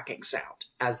hear a cracking sound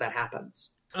as that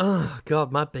happens. Oh,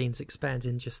 God, my bean's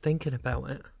expanding just thinking about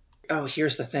it. Oh,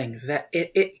 here's the thing. That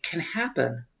it can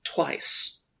happen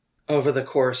twice over the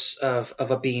course of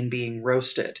a bean being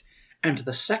roasted. And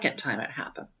the second time it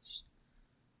happens,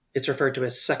 it's referred to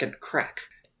as second crack.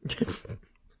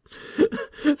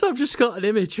 So I've just got an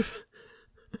image of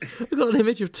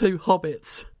two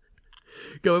hobbits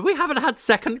going, we haven't had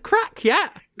second crack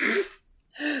yet.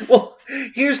 Well,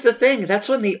 here's the thing. That's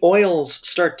when the oils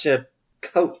start to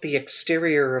coat the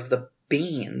exterior of the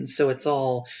bean, so it's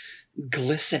all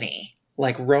glisteny,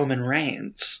 like Roman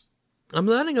Reigns. I'm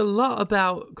learning a lot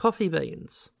about coffee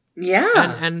beans.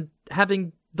 Yeah. And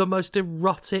having the most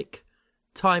erotic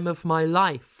time of my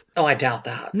life. Oh, I doubt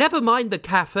that. Never mind the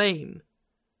caffeine.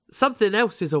 Something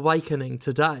else is awakening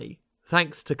today,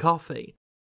 thanks to coffee.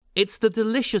 It's the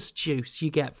delicious juice you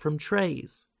get from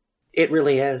trees. It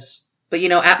really is. But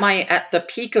at the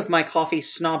peak of my coffee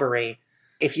snobbery,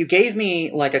 if you gave me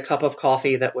a cup of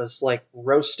coffee that was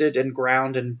roasted and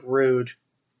ground and brewed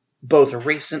both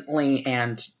recently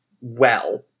and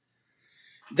well,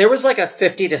 there was a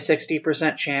 50 to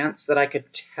 60% chance that I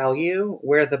could tell you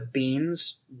where the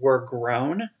beans were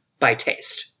grown by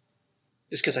taste.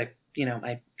 Just because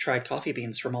I tried coffee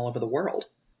beans from all over the world.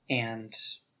 and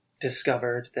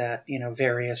discovered that,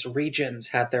 various regions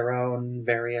had their own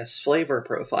various flavor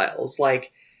profiles.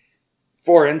 Like,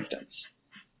 for instance,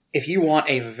 if you want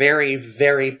a very,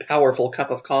 very powerful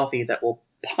cup of coffee that will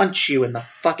punch you in the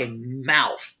fucking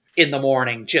mouth in the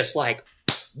morning, just like,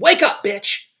 wake up,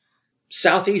 bitch!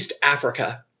 Southeast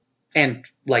Africa and,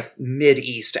 like,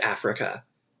 Mid-East Africa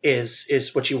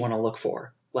is what you want to look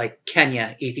for. Like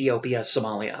Kenya, Ethiopia,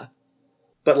 Somalia.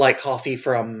 But, like, coffee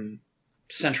from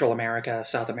Central America,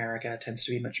 South America tends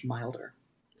to be much milder.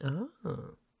 Oh.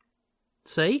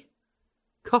 See?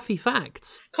 Coffee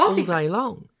facts. Coffee all day facts.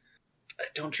 long. I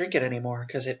don't drink it anymore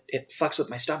because it fucks with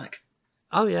my stomach.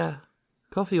 Oh, yeah.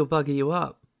 Coffee will bugger you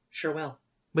up. Sure will.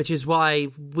 Which is why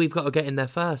we've got to get in there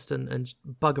first and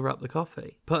bugger up the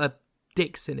coffee. Put a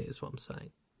dicks in it is what I'm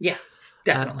saying. Yeah,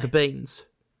 definitely. The beans.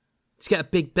 Just get a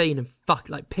big bean and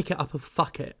pick it up and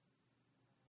fuck it.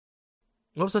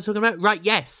 What was I talking about? Right,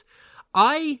 yes.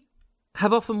 I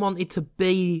have often wanted to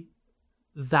be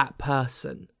that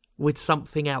person with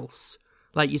something else.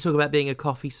 Like, you talk about being a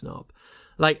coffee snob.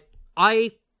 Like,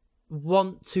 I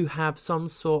want to have some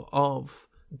sort of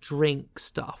drink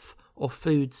stuff or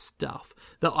food stuff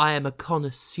that I am a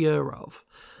connoisseur of.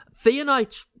 Fee and I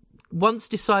once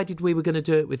decided we were going to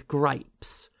do it with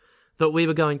grapes, that we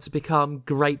were going to become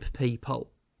grape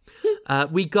people.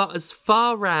 We got as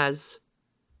far as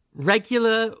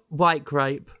regular white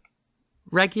grape,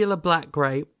 regular black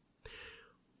grape.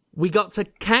 We got to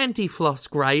candy floss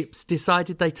grapes,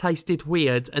 decided they tasted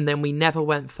weird, and then we never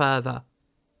went further.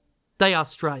 They are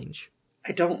strange.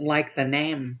 I don't like the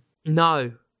name.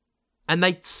 No. And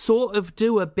they sort of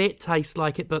do a bit taste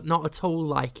like it, but not at all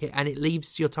like it, and it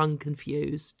leaves your tongue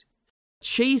confused.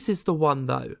 Cheese is the one,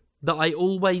 though, that I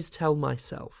always tell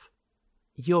myself,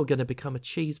 you're going to become a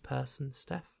cheese person,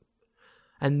 Steph.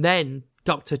 And then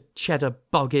Dr. Cheddar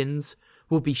Boggins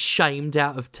will be shamed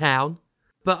out of town.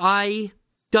 But I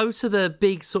go to the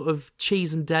big sort of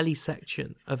cheese and deli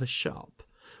section of a shop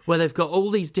where they've got all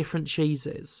these different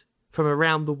cheeses from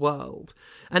around the world.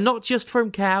 And not just from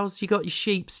cows. You got your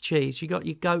sheep's cheese. You got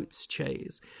your goat's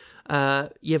cheese.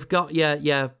 You've got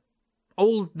your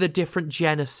all the different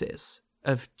genesis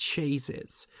of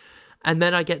cheeses. And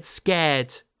then I get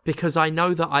scared because I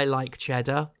know that I like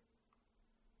cheddar,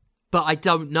 but I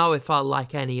don't know if I'll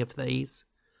like any of these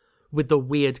with the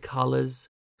weird colours.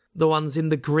 The ones in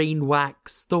the green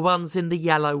wax, the ones in the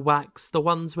yellow wax, the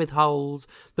ones with holes,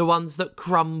 the ones that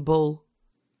crumble,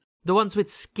 the ones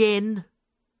with skin.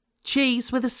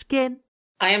 Cheese with a skin.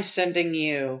 I am sending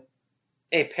you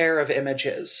a pair of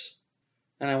images,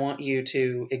 and I want you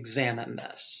to examine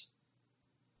this.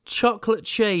 Chocolate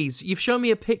cheese. You've shown me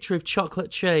a picture of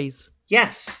chocolate cheese.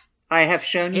 Yes, I have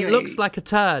shown you. It looks like a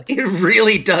turd. It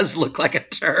really does look like a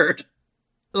turd.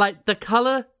 Like the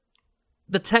colour,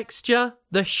 the texture,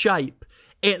 the shape.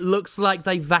 It looks like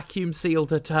they vacuum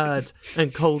sealed a turd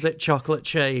and called it chocolate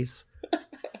cheese.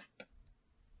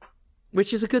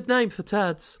 Which is a good name for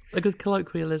turds. A good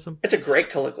colloquialism. It's a great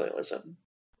colloquialism.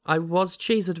 I was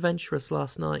cheese adventurous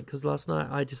last night, because last night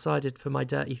I decided for my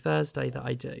Dirty Thursday that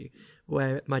I do,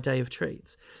 where my day of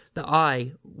treats, that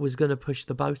I was going to push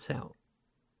the boat out.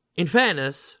 In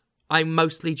fairness, I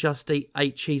mostly just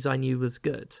ate cheese I knew was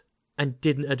good, and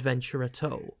didn't adventure at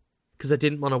all, because I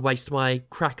didn't want to waste my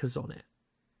crackers on it.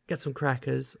 Get some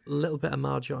crackers, a little bit of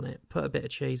marge on it, put a bit of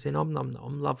cheese in, nom nom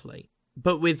nom, lovely.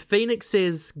 But with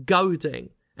Phoenix's goading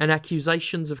and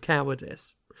accusations of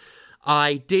cowardice,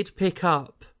 I did pick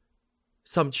up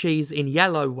some cheese in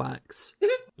yellow wax,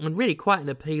 and really quite an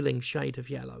appealing shade of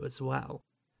yellow as well.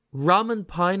 Rum and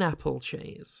pineapple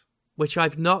cheese, which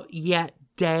I've not yet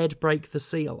dared break the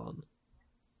seal on.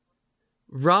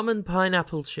 Rum and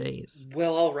pineapple cheese.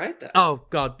 Well, all right then. Oh,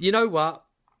 God. You know what?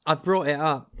 I've brought it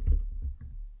up.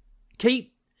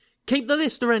 Keep the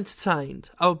listener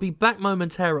entertained. I'll be back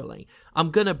momentarily.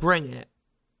 I'm going to bring it.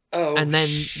 Oh, and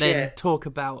then talk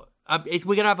about...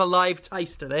 we're going to have a live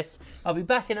taste of this. I'll be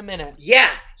back in a minute.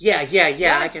 Yeah. Live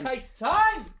taste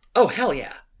time! Oh, hell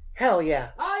yeah. Hell yeah.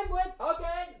 I'm with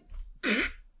Huggins!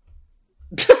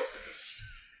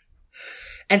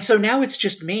 And so now it's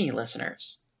just me,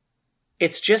 listeners.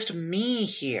 It's just me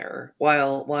here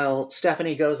while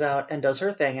Stephanie goes out and does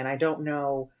her thing, and I don't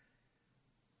know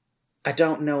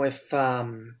if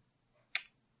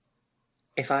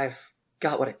I've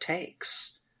got what it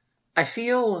takes. I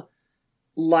feel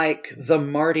like the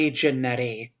Marty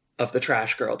Jannetty of the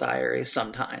Trashgirl Diaries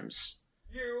sometimes.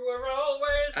 You were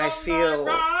always I on feel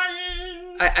my mind.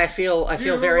 I feel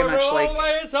very much like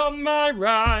always on my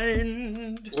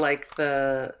mind. Like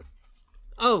the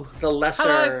hello.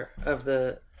 lesser of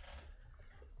the.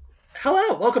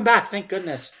 Hello, welcome back. Thank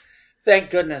goodness.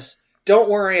 Don't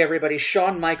worry, everybody.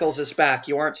 Shawn Michaels is back.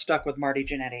 You aren't stuck with Marty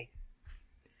Jannetty.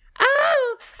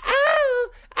 Ow! Ow!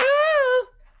 Ow!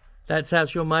 That's how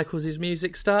Shawn Michaels'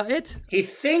 music started. He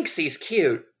thinks he's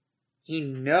cute. He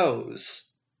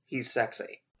knows he's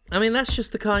sexy. I mean, that's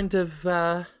just the kind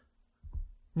of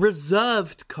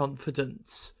reserved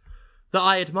confidence that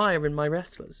I admire in my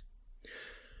wrestlers.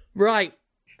 Right.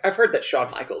 I've heard that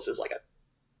Shawn Michaels is like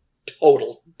a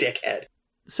total dickhead.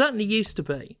 Certainly used to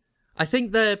be. I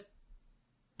think there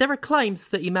are claims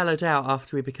that he mellowed out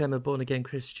after he became a born-again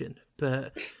Christian,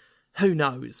 but who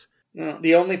knows? Well,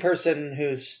 the only person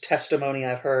whose testimony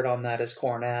I've heard on that is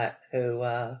Cornette, who,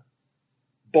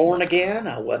 born again,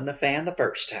 I wasn't a fan the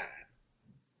first time.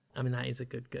 I mean, that is a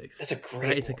good goof. That's a great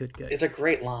That is a good goof. It's a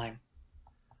great line.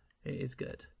 It is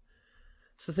good.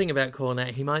 It's the thing about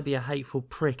Cornette, he might be a hateful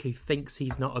prick who thinks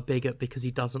he's not a bigot because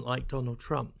he doesn't like Donald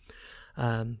Trump.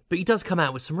 But he does come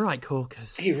out with some right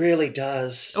corkers. He really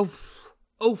does.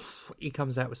 Oh, he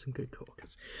comes out with some good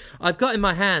corkers. I've got in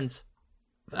my hands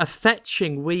a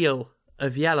fetching wheel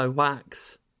of yellow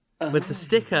wax with the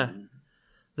sticker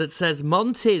that says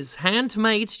Monty's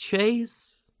handmade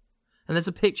cheese. And there's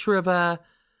a picture of a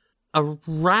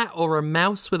rat or a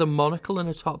mouse with a monocle and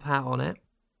a top hat on it.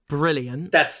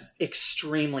 Brilliant. That's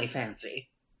extremely fancy.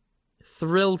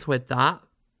 Thrilled with that.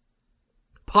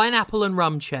 Pineapple and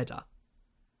rum cheddar.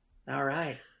 All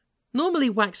right. Normally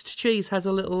waxed cheese has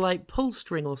a little, like, pull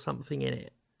string or something in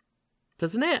it.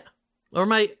 Doesn't it? Or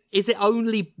is it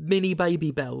only mini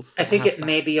Baby Bells? I think it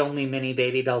may be only mini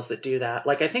Baby Bells that do that.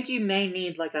 Like, I think you may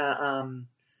need, like, a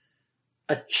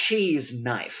cheese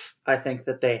knife, I think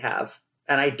that they have.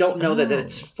 And I don't know that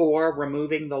it's for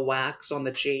removing the wax on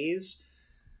the cheese.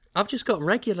 I've just got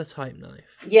regular type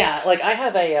knife. Yeah, like, I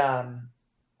have a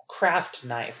craft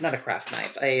knife. Not a craft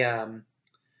knife. A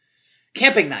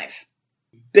camping knife.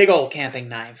 Big old camping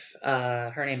knife.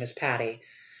 Her name is Patty.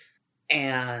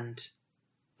 And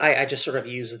I just sort of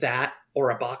use that or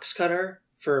a box cutter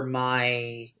for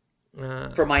my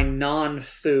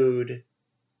non-food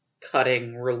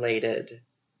cutting related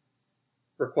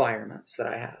requirements that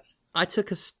I have. I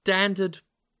took a standard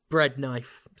bread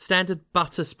knife, standard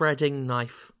butter spreading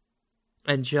knife,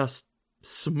 and just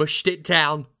smushed it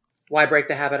down. Why break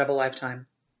the habit of a lifetime?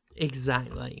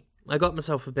 Exactly. I got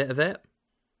myself a bit of it.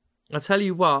 I'll tell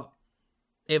you what,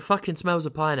 it fucking smells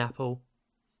of pineapple.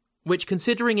 Which,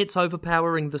 considering it's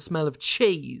overpowering the smell of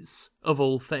cheese, of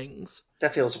all things...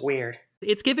 That feels weird.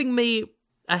 It's giving me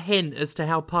a hint as to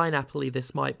how pineapple-y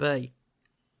this might be.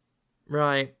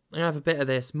 Right, I'm gonna have a bit of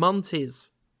this. Monty's.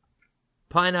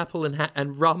 Pineapple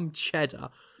and rum cheddar.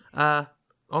 Nom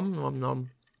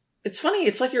nom. It's funny,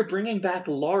 it's like you're bringing back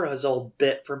Laura's old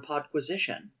bit from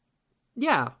Podquisition.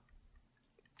 Yeah.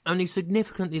 Only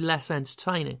significantly less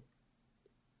entertaining.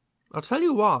 I'll tell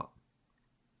you what.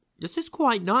 This is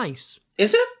quite nice.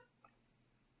 Is it?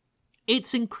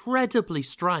 It's incredibly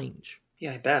strange.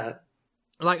 Yeah, I bet.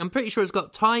 Like, I'm pretty sure it's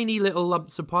got tiny little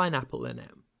lumps of pineapple in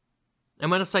it.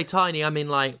 And when I say tiny, I mean,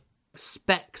 like,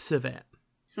 specks of it.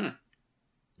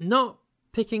 Not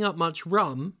picking up much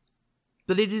rum,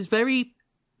 but it is very...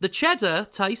 The cheddar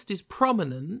taste is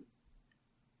prominent,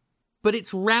 but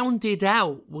it's rounded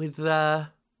out with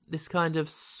this kind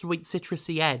of sweet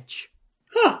citrusy edge.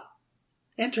 Huh.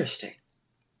 Interesting.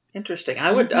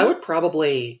 I would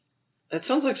probably... It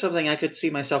sounds like something I could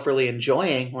see myself really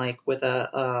enjoying, like with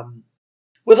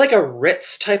with like a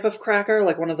Ritz type of cracker,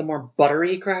 like one of the more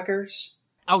buttery crackers.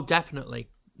 Oh, definitely.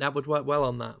 That would work well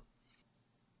on that.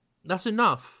 That's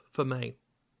enough for me.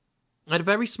 I had a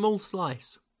very small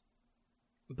slice,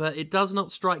 but it does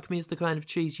not strike me as the kind of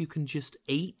cheese you can just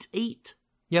eat.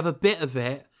 You have a bit of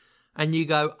it, and you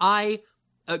go, I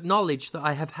acknowledge that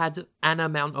I have had an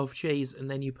amount of cheese, and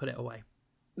then you put it away.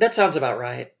 That sounds about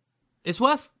right. It's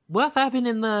worth having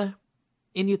in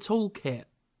your toolkit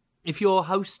if you're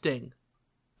hosting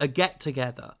a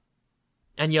get-together,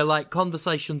 and you're like,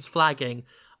 conversation's flagging,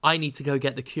 I need to go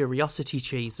get the curiosity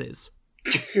cheeses.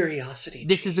 Curiosity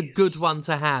This cheese. is a good one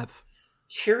to have.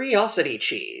 Curiosity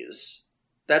cheese.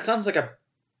 That sounds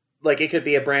like it could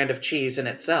be a brand of cheese in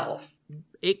itself.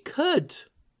 It could.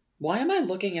 Why am I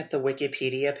looking at the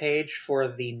Wikipedia page for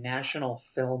the National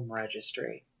Film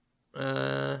Registry?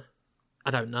 I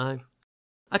don't know.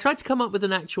 I tried to come up with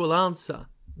an actual answer,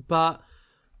 but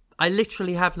I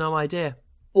literally have no idea.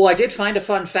 Well, I did find a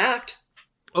fun fact.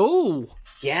 Oh!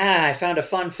 Yeah, I found a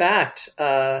fun fact.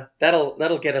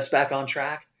 That'll get us back on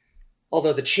track.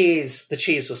 Although the cheese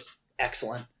was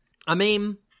excellent. I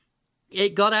mean,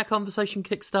 it got our conversation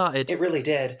kick-started. It really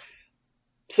did.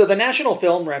 So the National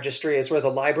Film Registry is where the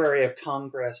Library of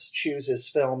Congress chooses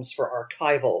films for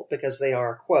archival because they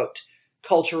are, quote,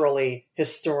 culturally,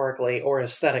 historically, or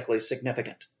aesthetically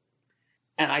significant.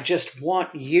 And I just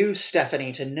want you,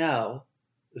 Stephanie, to know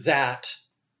that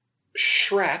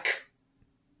Shrek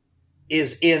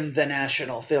is in the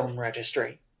National Film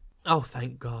Registry. Oh,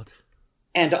 thank God.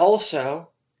 And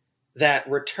also that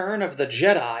Return of the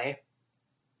Jedi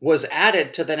was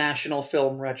added to the National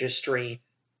Film Registry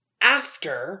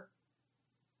after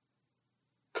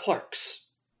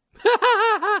Clerks.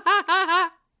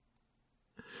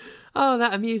 Oh,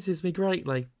 that amuses me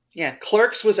greatly. Yeah,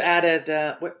 Clerks was added...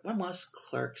 when was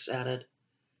Clerks added?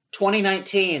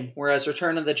 2019, whereas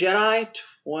Return of the Jedi,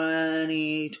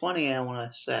 2020, I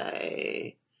want to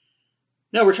say.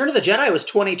 No, Return of the Jedi was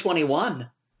 2021.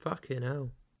 Fucking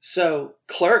hell. So,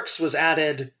 Clerks was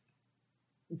added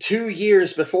 2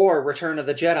 years before Return of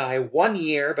the Jedi, 1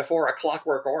 year before A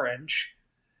Clockwork Orange.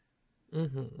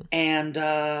 Mm-hmm.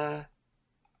 And,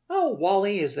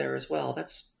 Wall-E is there as well.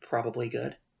 That's probably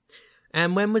good.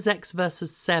 And when was X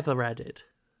vs. Sever added?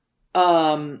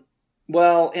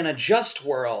 Well, in a just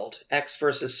world, X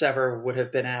vs. Sever would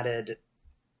have been added,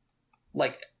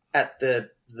 like, at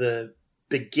the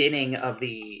beginning of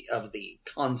the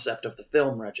concept of the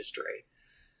film registry,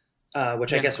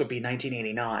 which I guess would be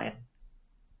 1989,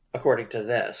 according to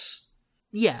this.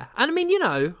 Yeah, and I mean,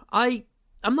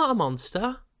 I'm not a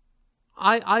monster.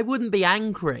 I wouldn't be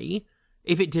angry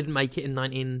if it didn't make it in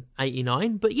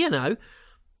 1989, but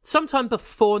sometime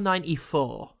before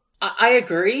 94. I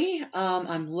agree.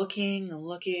 I'm looking.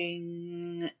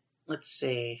 Let's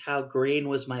see. How Green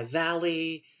Was My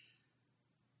Valley?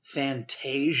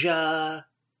 Fantasia?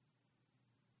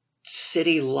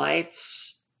 City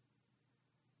Lights?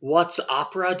 What's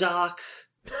Opera Doc?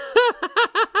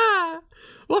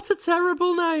 What a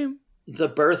terrible name. The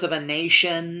Birth of a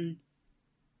Nation?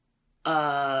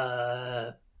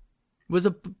 Was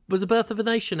a Birth of a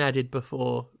Nation added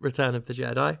before Return of the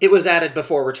Jedi? It was added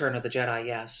before Return of the Jedi,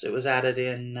 yes. It was added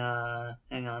in,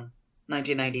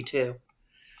 1992.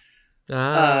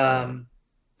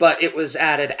 But it was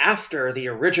added after the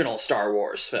original Star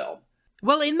Wars film.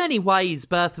 Well, in many ways,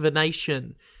 Birth of a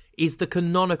Nation is the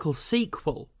canonical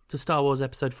sequel to Star Wars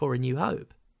Episode 4: A New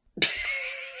Hope.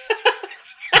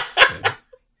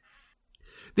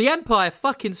 The Empire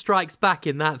fucking strikes back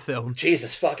in that film.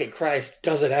 Jesus fucking Christ,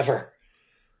 does it ever.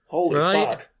 Holy right?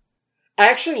 Fuck. I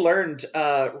actually learned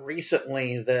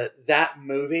recently that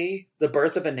movie, The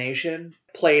Birth of a Nation,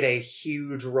 played a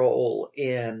huge role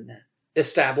in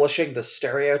establishing the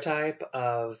stereotype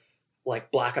of, like,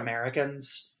 Black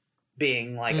Americans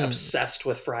being, like, obsessed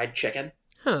with fried chicken.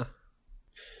 Huh.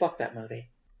 Fuck that movie.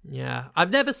 Yeah,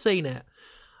 I've never seen it.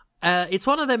 It's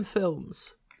one of them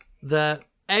films that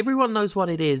everyone knows what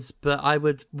it is, but I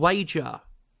would wager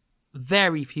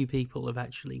very few people have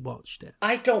actually watched it.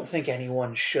 I don't think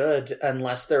anyone should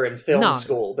unless they're in film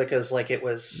school, because, like, it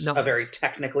was a very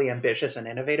technically ambitious and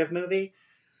innovative movie.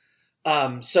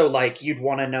 So, like, you'd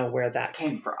want to know where that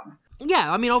came from.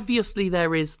 Yeah, I mean, obviously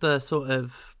there is the sort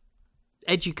of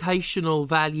educational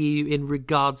value in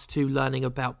regards to learning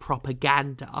about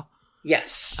propaganda.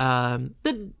 Yes.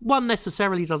 Then one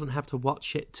necessarily doesn't have to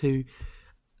watch it to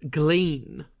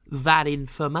glean that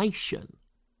information.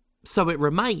 So it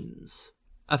remains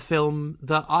a film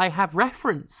that I have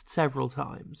referenced several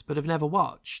times, but have never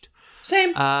watched.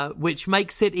 Same. Which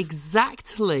makes it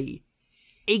exactly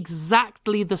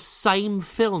the same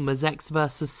film as X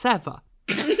vs. Sever.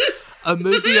 A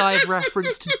movie I have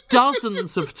referenced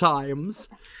dozens of times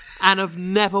and have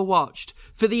never watched.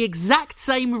 For the exact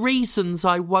same reasons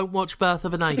I won't watch Birth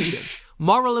of a Nation.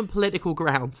 Moral and political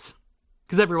grounds.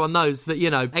 Because everyone knows that,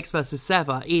 X vs.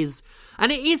 Sever is...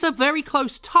 And it is a very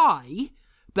close tie,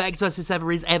 but X vs.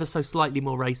 Sever is ever so slightly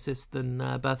more racist than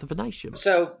Birth of a Nation.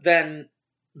 So then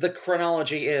the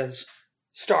chronology is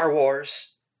Star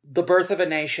Wars, The Birth of a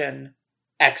Nation,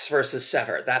 X vs.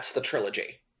 Sever. That's the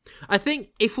trilogy. I think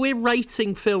if we're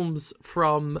rating films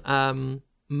from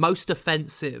most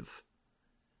offensive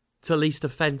to least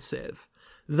offensive,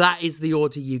 that is the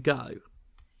order you go.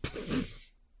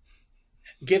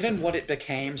 Given what it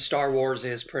became, Star Wars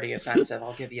is pretty offensive,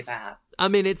 I'll give you that. I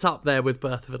mean, it's up there with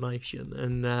Birth of a Nation,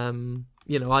 and,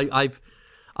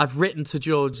 I've written to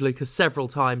George Lucas several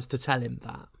times to tell him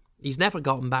that. He's never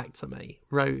gotten back to me.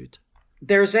 Road.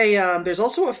 There's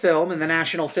also a film in the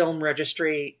National Film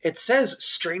Registry. It says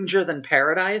Stranger Than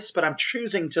Paradise, but I'm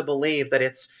choosing to believe that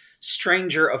it's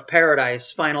Stranger of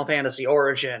Paradise Final Fantasy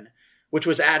Origin, which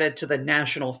was added to the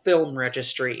National Film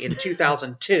Registry in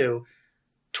 2002,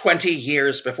 20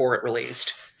 years before it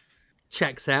released.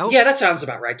 Checks out. Yeah, that sounds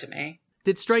about right to me.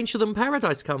 Did Stranger Than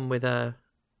Paradise come with a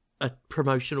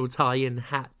promotional tie-in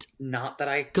hat? Not that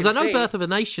I can Because I know see. Birth of a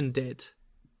Nation did.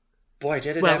 Boy,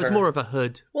 did it Well, ever. it was more of a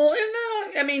hood. Well,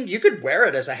 and, I mean, you could wear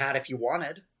it as a hat if you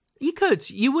wanted. You could.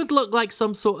 You would look like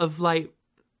some sort of, like,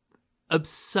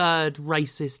 absurd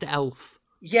racist elf.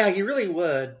 Yeah, you really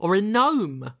would. Or a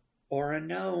gnome. Or a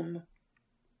gnome.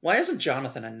 Why isn't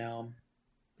Jonathan a gnome?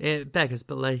 It beggars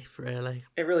belief, really.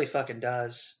 It really fucking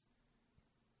does.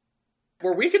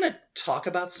 Were we going to talk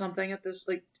about something at this,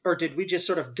 like, or did we just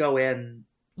sort of go in?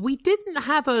 We didn't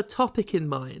have a topic in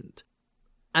mind.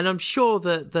 And I'm sure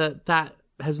that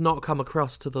has not come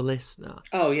across to the listener.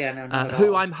 Oh, yeah, no, not at who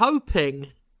all. I'm hoping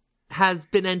has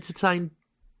been entertained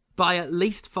by at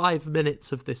least 5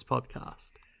 minutes of this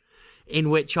podcast, in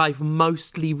which I've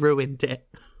mostly ruined it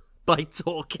by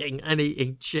talking and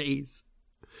eating cheese.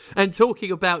 And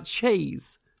talking about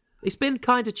cheese. It's been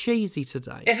kind of cheesy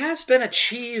today. It has been a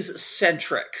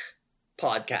cheese-centric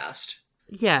podcast.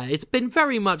 Yeah, it's been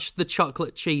very much the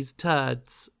chocolate cheese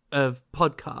turds of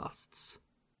podcasts.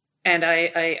 And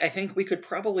I think we could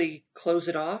probably close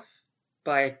it off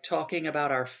by talking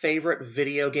about our favorite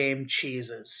video game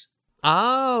cheeses.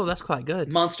 Oh, that's quite good.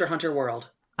 Monster Hunter World.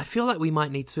 I feel like we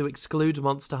might need to exclude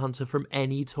Monster Hunter from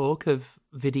any talk of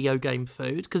video game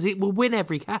food, because it will win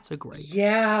every category.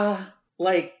 Yeah,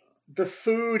 like, the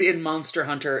food in Monster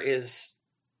Hunter is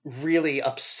really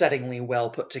upsettingly well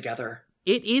put together.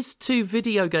 It is to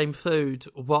video game food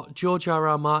what George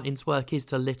R.R. Martin's work is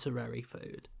to literary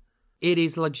food. It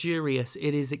is luxurious,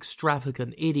 it is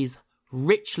extravagant, it is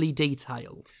richly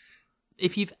detailed.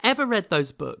 If you've ever read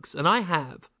those books, and I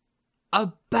have,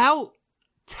 about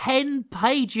 10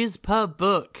 pages per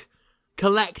book,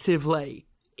 collectively,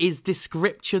 is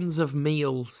descriptions of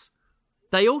meals.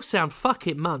 They all sound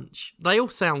fucking munch. They all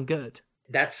sound good.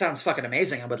 That sounds fucking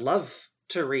amazing. I would love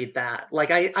to read that.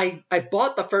 Like, I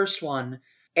bought the first one,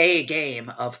 A Game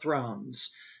of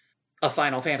Thrones, a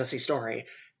Final Fantasy story,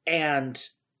 and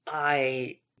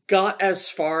I got as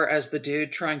far as the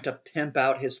dude trying to pimp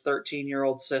out his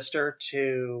 13-year-old sister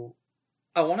to,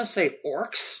 I want to say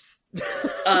orcs.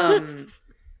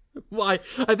 Why?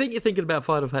 I think you're thinking about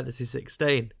Final Fantasy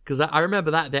 16, because I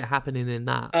remember that bit happening in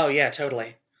that. Oh, yeah,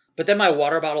 totally. But then my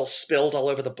water bottle spilled all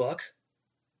over the book,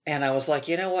 and I was like,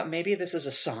 you know what, maybe this is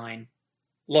a sign.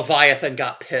 Leviathan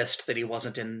got pissed that he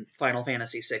wasn't in Final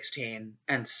Fantasy 16,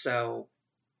 and so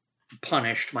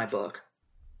punished my book.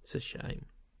 It's a shame.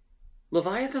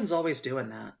 Leviathan's always doing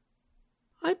that.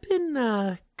 I've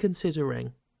been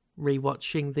considering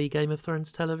rewatching the Game of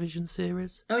Thrones television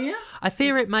series. Oh, yeah? I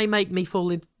fear it may make me fall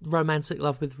in romantic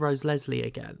love with Rose Leslie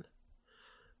again,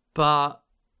 but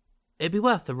it'd be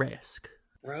worth the risk.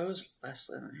 Rose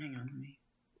Leslie, hang on to me.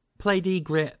 Played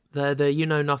Ygritte, the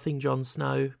you-know-nothing Jon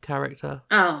Snow character.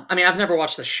 Oh, I mean, I've never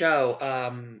watched the show.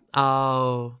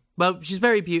 Oh, well, she's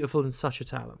very beautiful and such a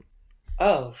talent.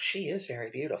 Oh, she is very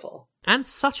beautiful. And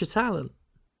such a talent.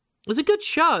 It was a good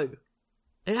show.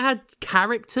 It had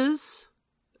characters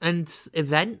and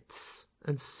events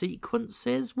and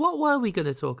sequences. What were we going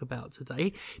to talk about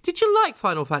today? Did you like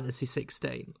Final Fantasy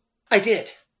 16? I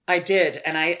did,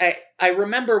 and I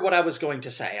remember what I was going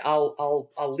to say. I'll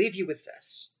leave you with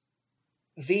this.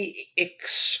 The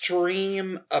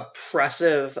extreme,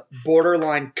 oppressive,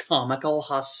 borderline comical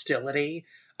hostility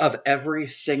of every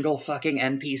single fucking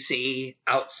NPC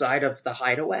outside of the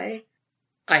hideaway,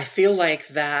 I feel like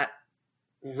that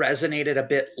resonated a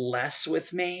bit less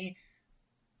with me,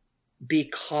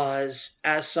 because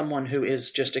as someone who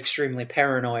is just extremely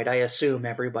paranoid, I assume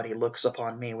everybody looks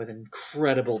upon me with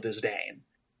incredible disdain.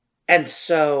 And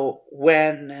so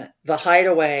when the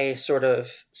hideaway sort of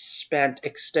spent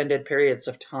extended periods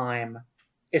of time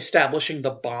establishing the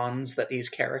bonds that these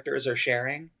characters are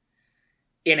sharing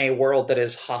in a world that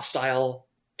is hostile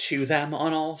to them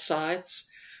on all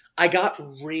sides, I got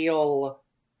real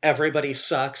everybody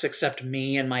sucks except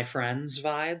me and my friends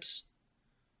vibes,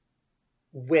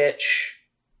 which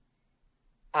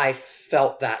I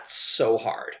felt that so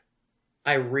hard.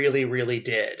 I really, really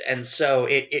did. And so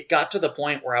it got to the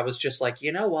point where I was just like,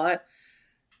 you know what?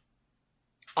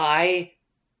 I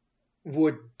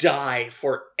would die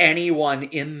for anyone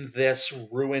in this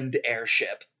ruined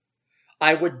airship.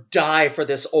 I would die for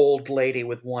this old lady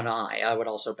with one eye. I would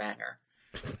also bang her.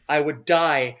 I would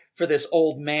die for this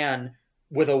old man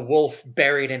with a wolf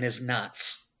buried in his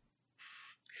nuts.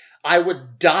 I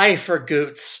would die for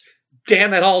Goots.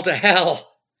 Damn it all to hell.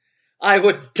 I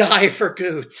would die for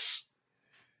Goots.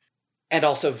 And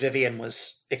also Vivian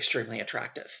was extremely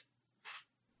attractive.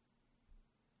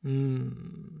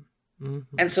 Mm-hmm.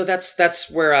 And so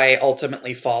that's where I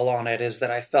ultimately fall on it, is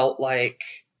that I felt like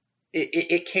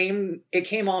it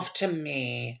came off to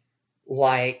me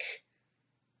like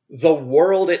the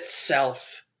world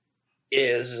itself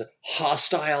is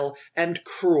hostile and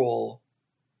cruel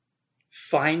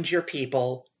find your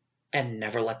people, and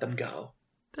never let them go.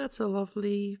 That's a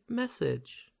lovely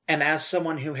message. And as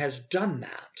someone who has done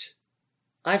that,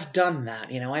 I've done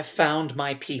that, I've found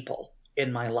my people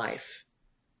in my life.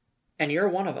 And you're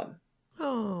one of them.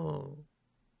 Oh.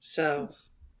 So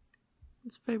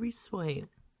That's very sweet.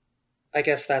 I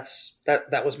guess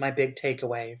that was my big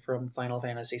takeaway from Final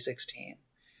Fantasy 16.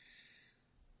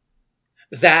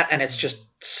 That, and it's just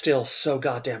still so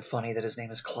goddamn funny that his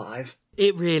name is Clive.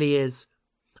 It really is.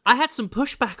 I had some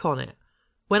pushback on it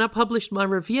when I published my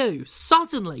review.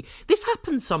 Suddenly, this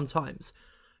happens sometimes.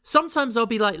 Sometimes I'll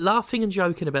be like laughing and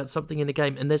joking about something in a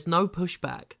game and there's no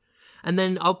pushback. And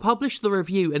then I'll publish the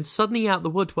review and suddenly out the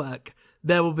woodwork,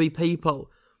 there will be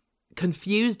people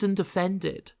confused and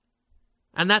offended.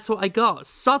 And that's what I got.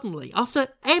 Suddenly, after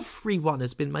everyone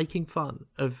has been making fun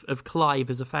of Clive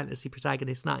as a fantasy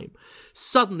protagonist name,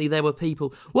 suddenly there were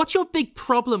people, what's your big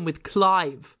problem with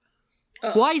Clive?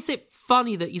 Why is it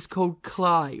funny that he's called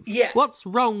Clive? Yeah. What's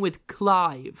wrong with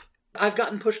Clive? I've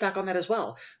gotten pushback on that as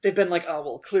well. They've been like, oh,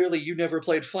 well, clearly you never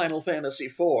played Final Fantasy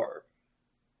IV.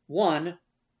 One,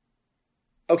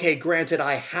 okay, granted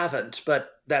I haven't, but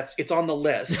it's on the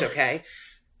list, okay?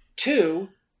 Two,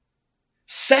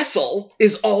 Cecil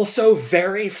is also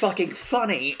very fucking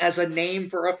funny as a name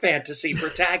for a fantasy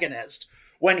protagonist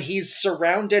when he's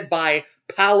surrounded by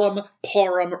Palom,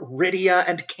 Porum, Rydia,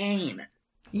 and Cain.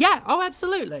 Yeah, oh,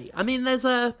 absolutely. I mean,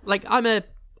 I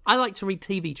like to read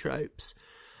TV tropes,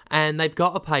 and they've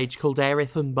got a page called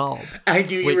Aerith and Bob, I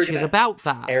knew you were which gonna... is about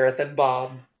that. Aerith and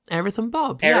Bob. Aerith and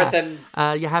Bob, yeah. Aerith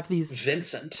and you have these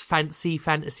Vincent. fancy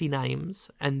fantasy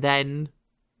names, and then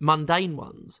mundane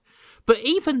ones. But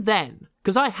even then,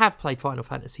 because I have played Final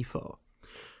Fantasy IV,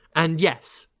 and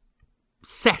yes,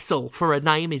 Cecil for a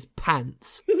name is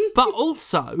pants. But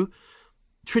also,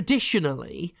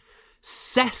 traditionally,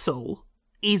 Cecil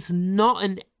is not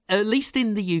at least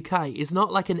in the UK, is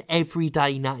not like an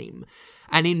everyday name.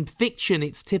 And in fiction,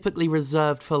 it's typically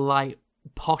reserved for like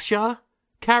posher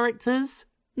characters.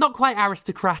 Not quite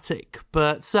aristocratic,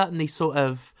 but certainly sort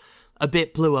of a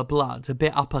bit bluer blood, a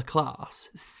bit upper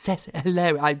class.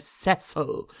 Hello, I'm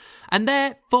Cecil. And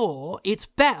therefore, it's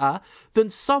better than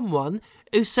someone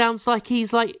who sounds like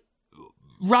he's like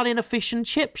running a fish and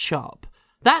chip shop.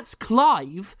 That's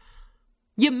Clive.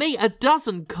 You meet a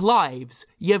dozen Clives.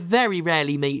 You very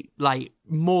rarely meet like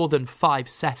more than 5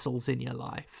 Cecils in your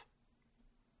life.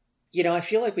 I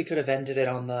feel like we could have ended it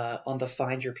on the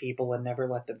find your people and never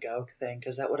let them go thing,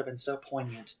 because that would have been so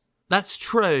poignant. That's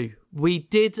true. We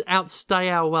did outstay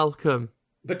our welcome.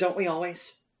 But don't we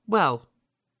always? Well.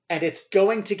 And it's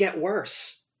going to get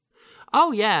worse.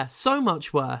 Oh yeah, so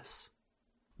much worse.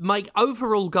 My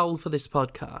overall goal for this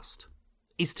podcast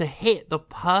is to hit the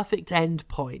perfect end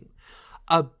point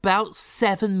about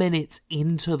 7 minutes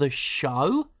into the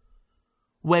show,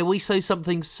 where we say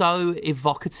something so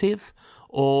evocative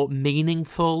or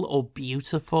meaningful or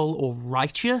beautiful or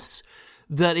righteous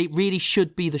that it really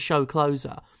should be the show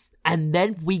closer. And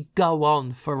then we go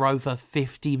on for over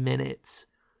 50 minutes,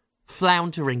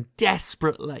 floundering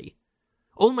desperately,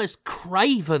 almost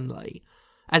cravenly,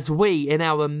 as we, in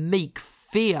our meek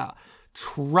fear,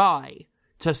 try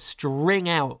to string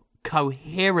out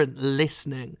coherent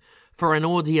listening for an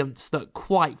audience that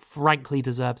quite frankly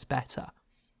deserves better.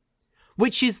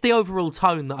 Which is the overall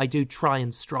tone that I do try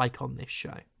and strike on this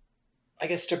show. I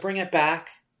guess to bring it back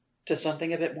to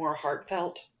something a bit more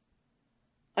heartfelt,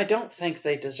 I don't think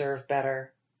they deserve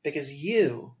better, because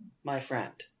you, my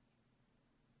friend,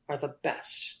 are the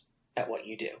best at what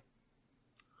you do.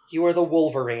 You are the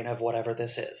Wolverine of whatever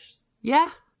this is. Yeah?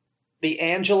 The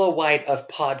Angela White of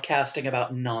podcasting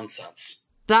about nonsense.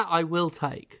 That I will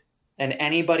take. And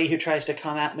anybody who tries to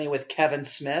come at me with Kevin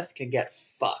Smith can get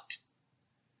fucked.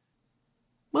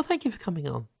 Well, thank you for coming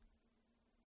on.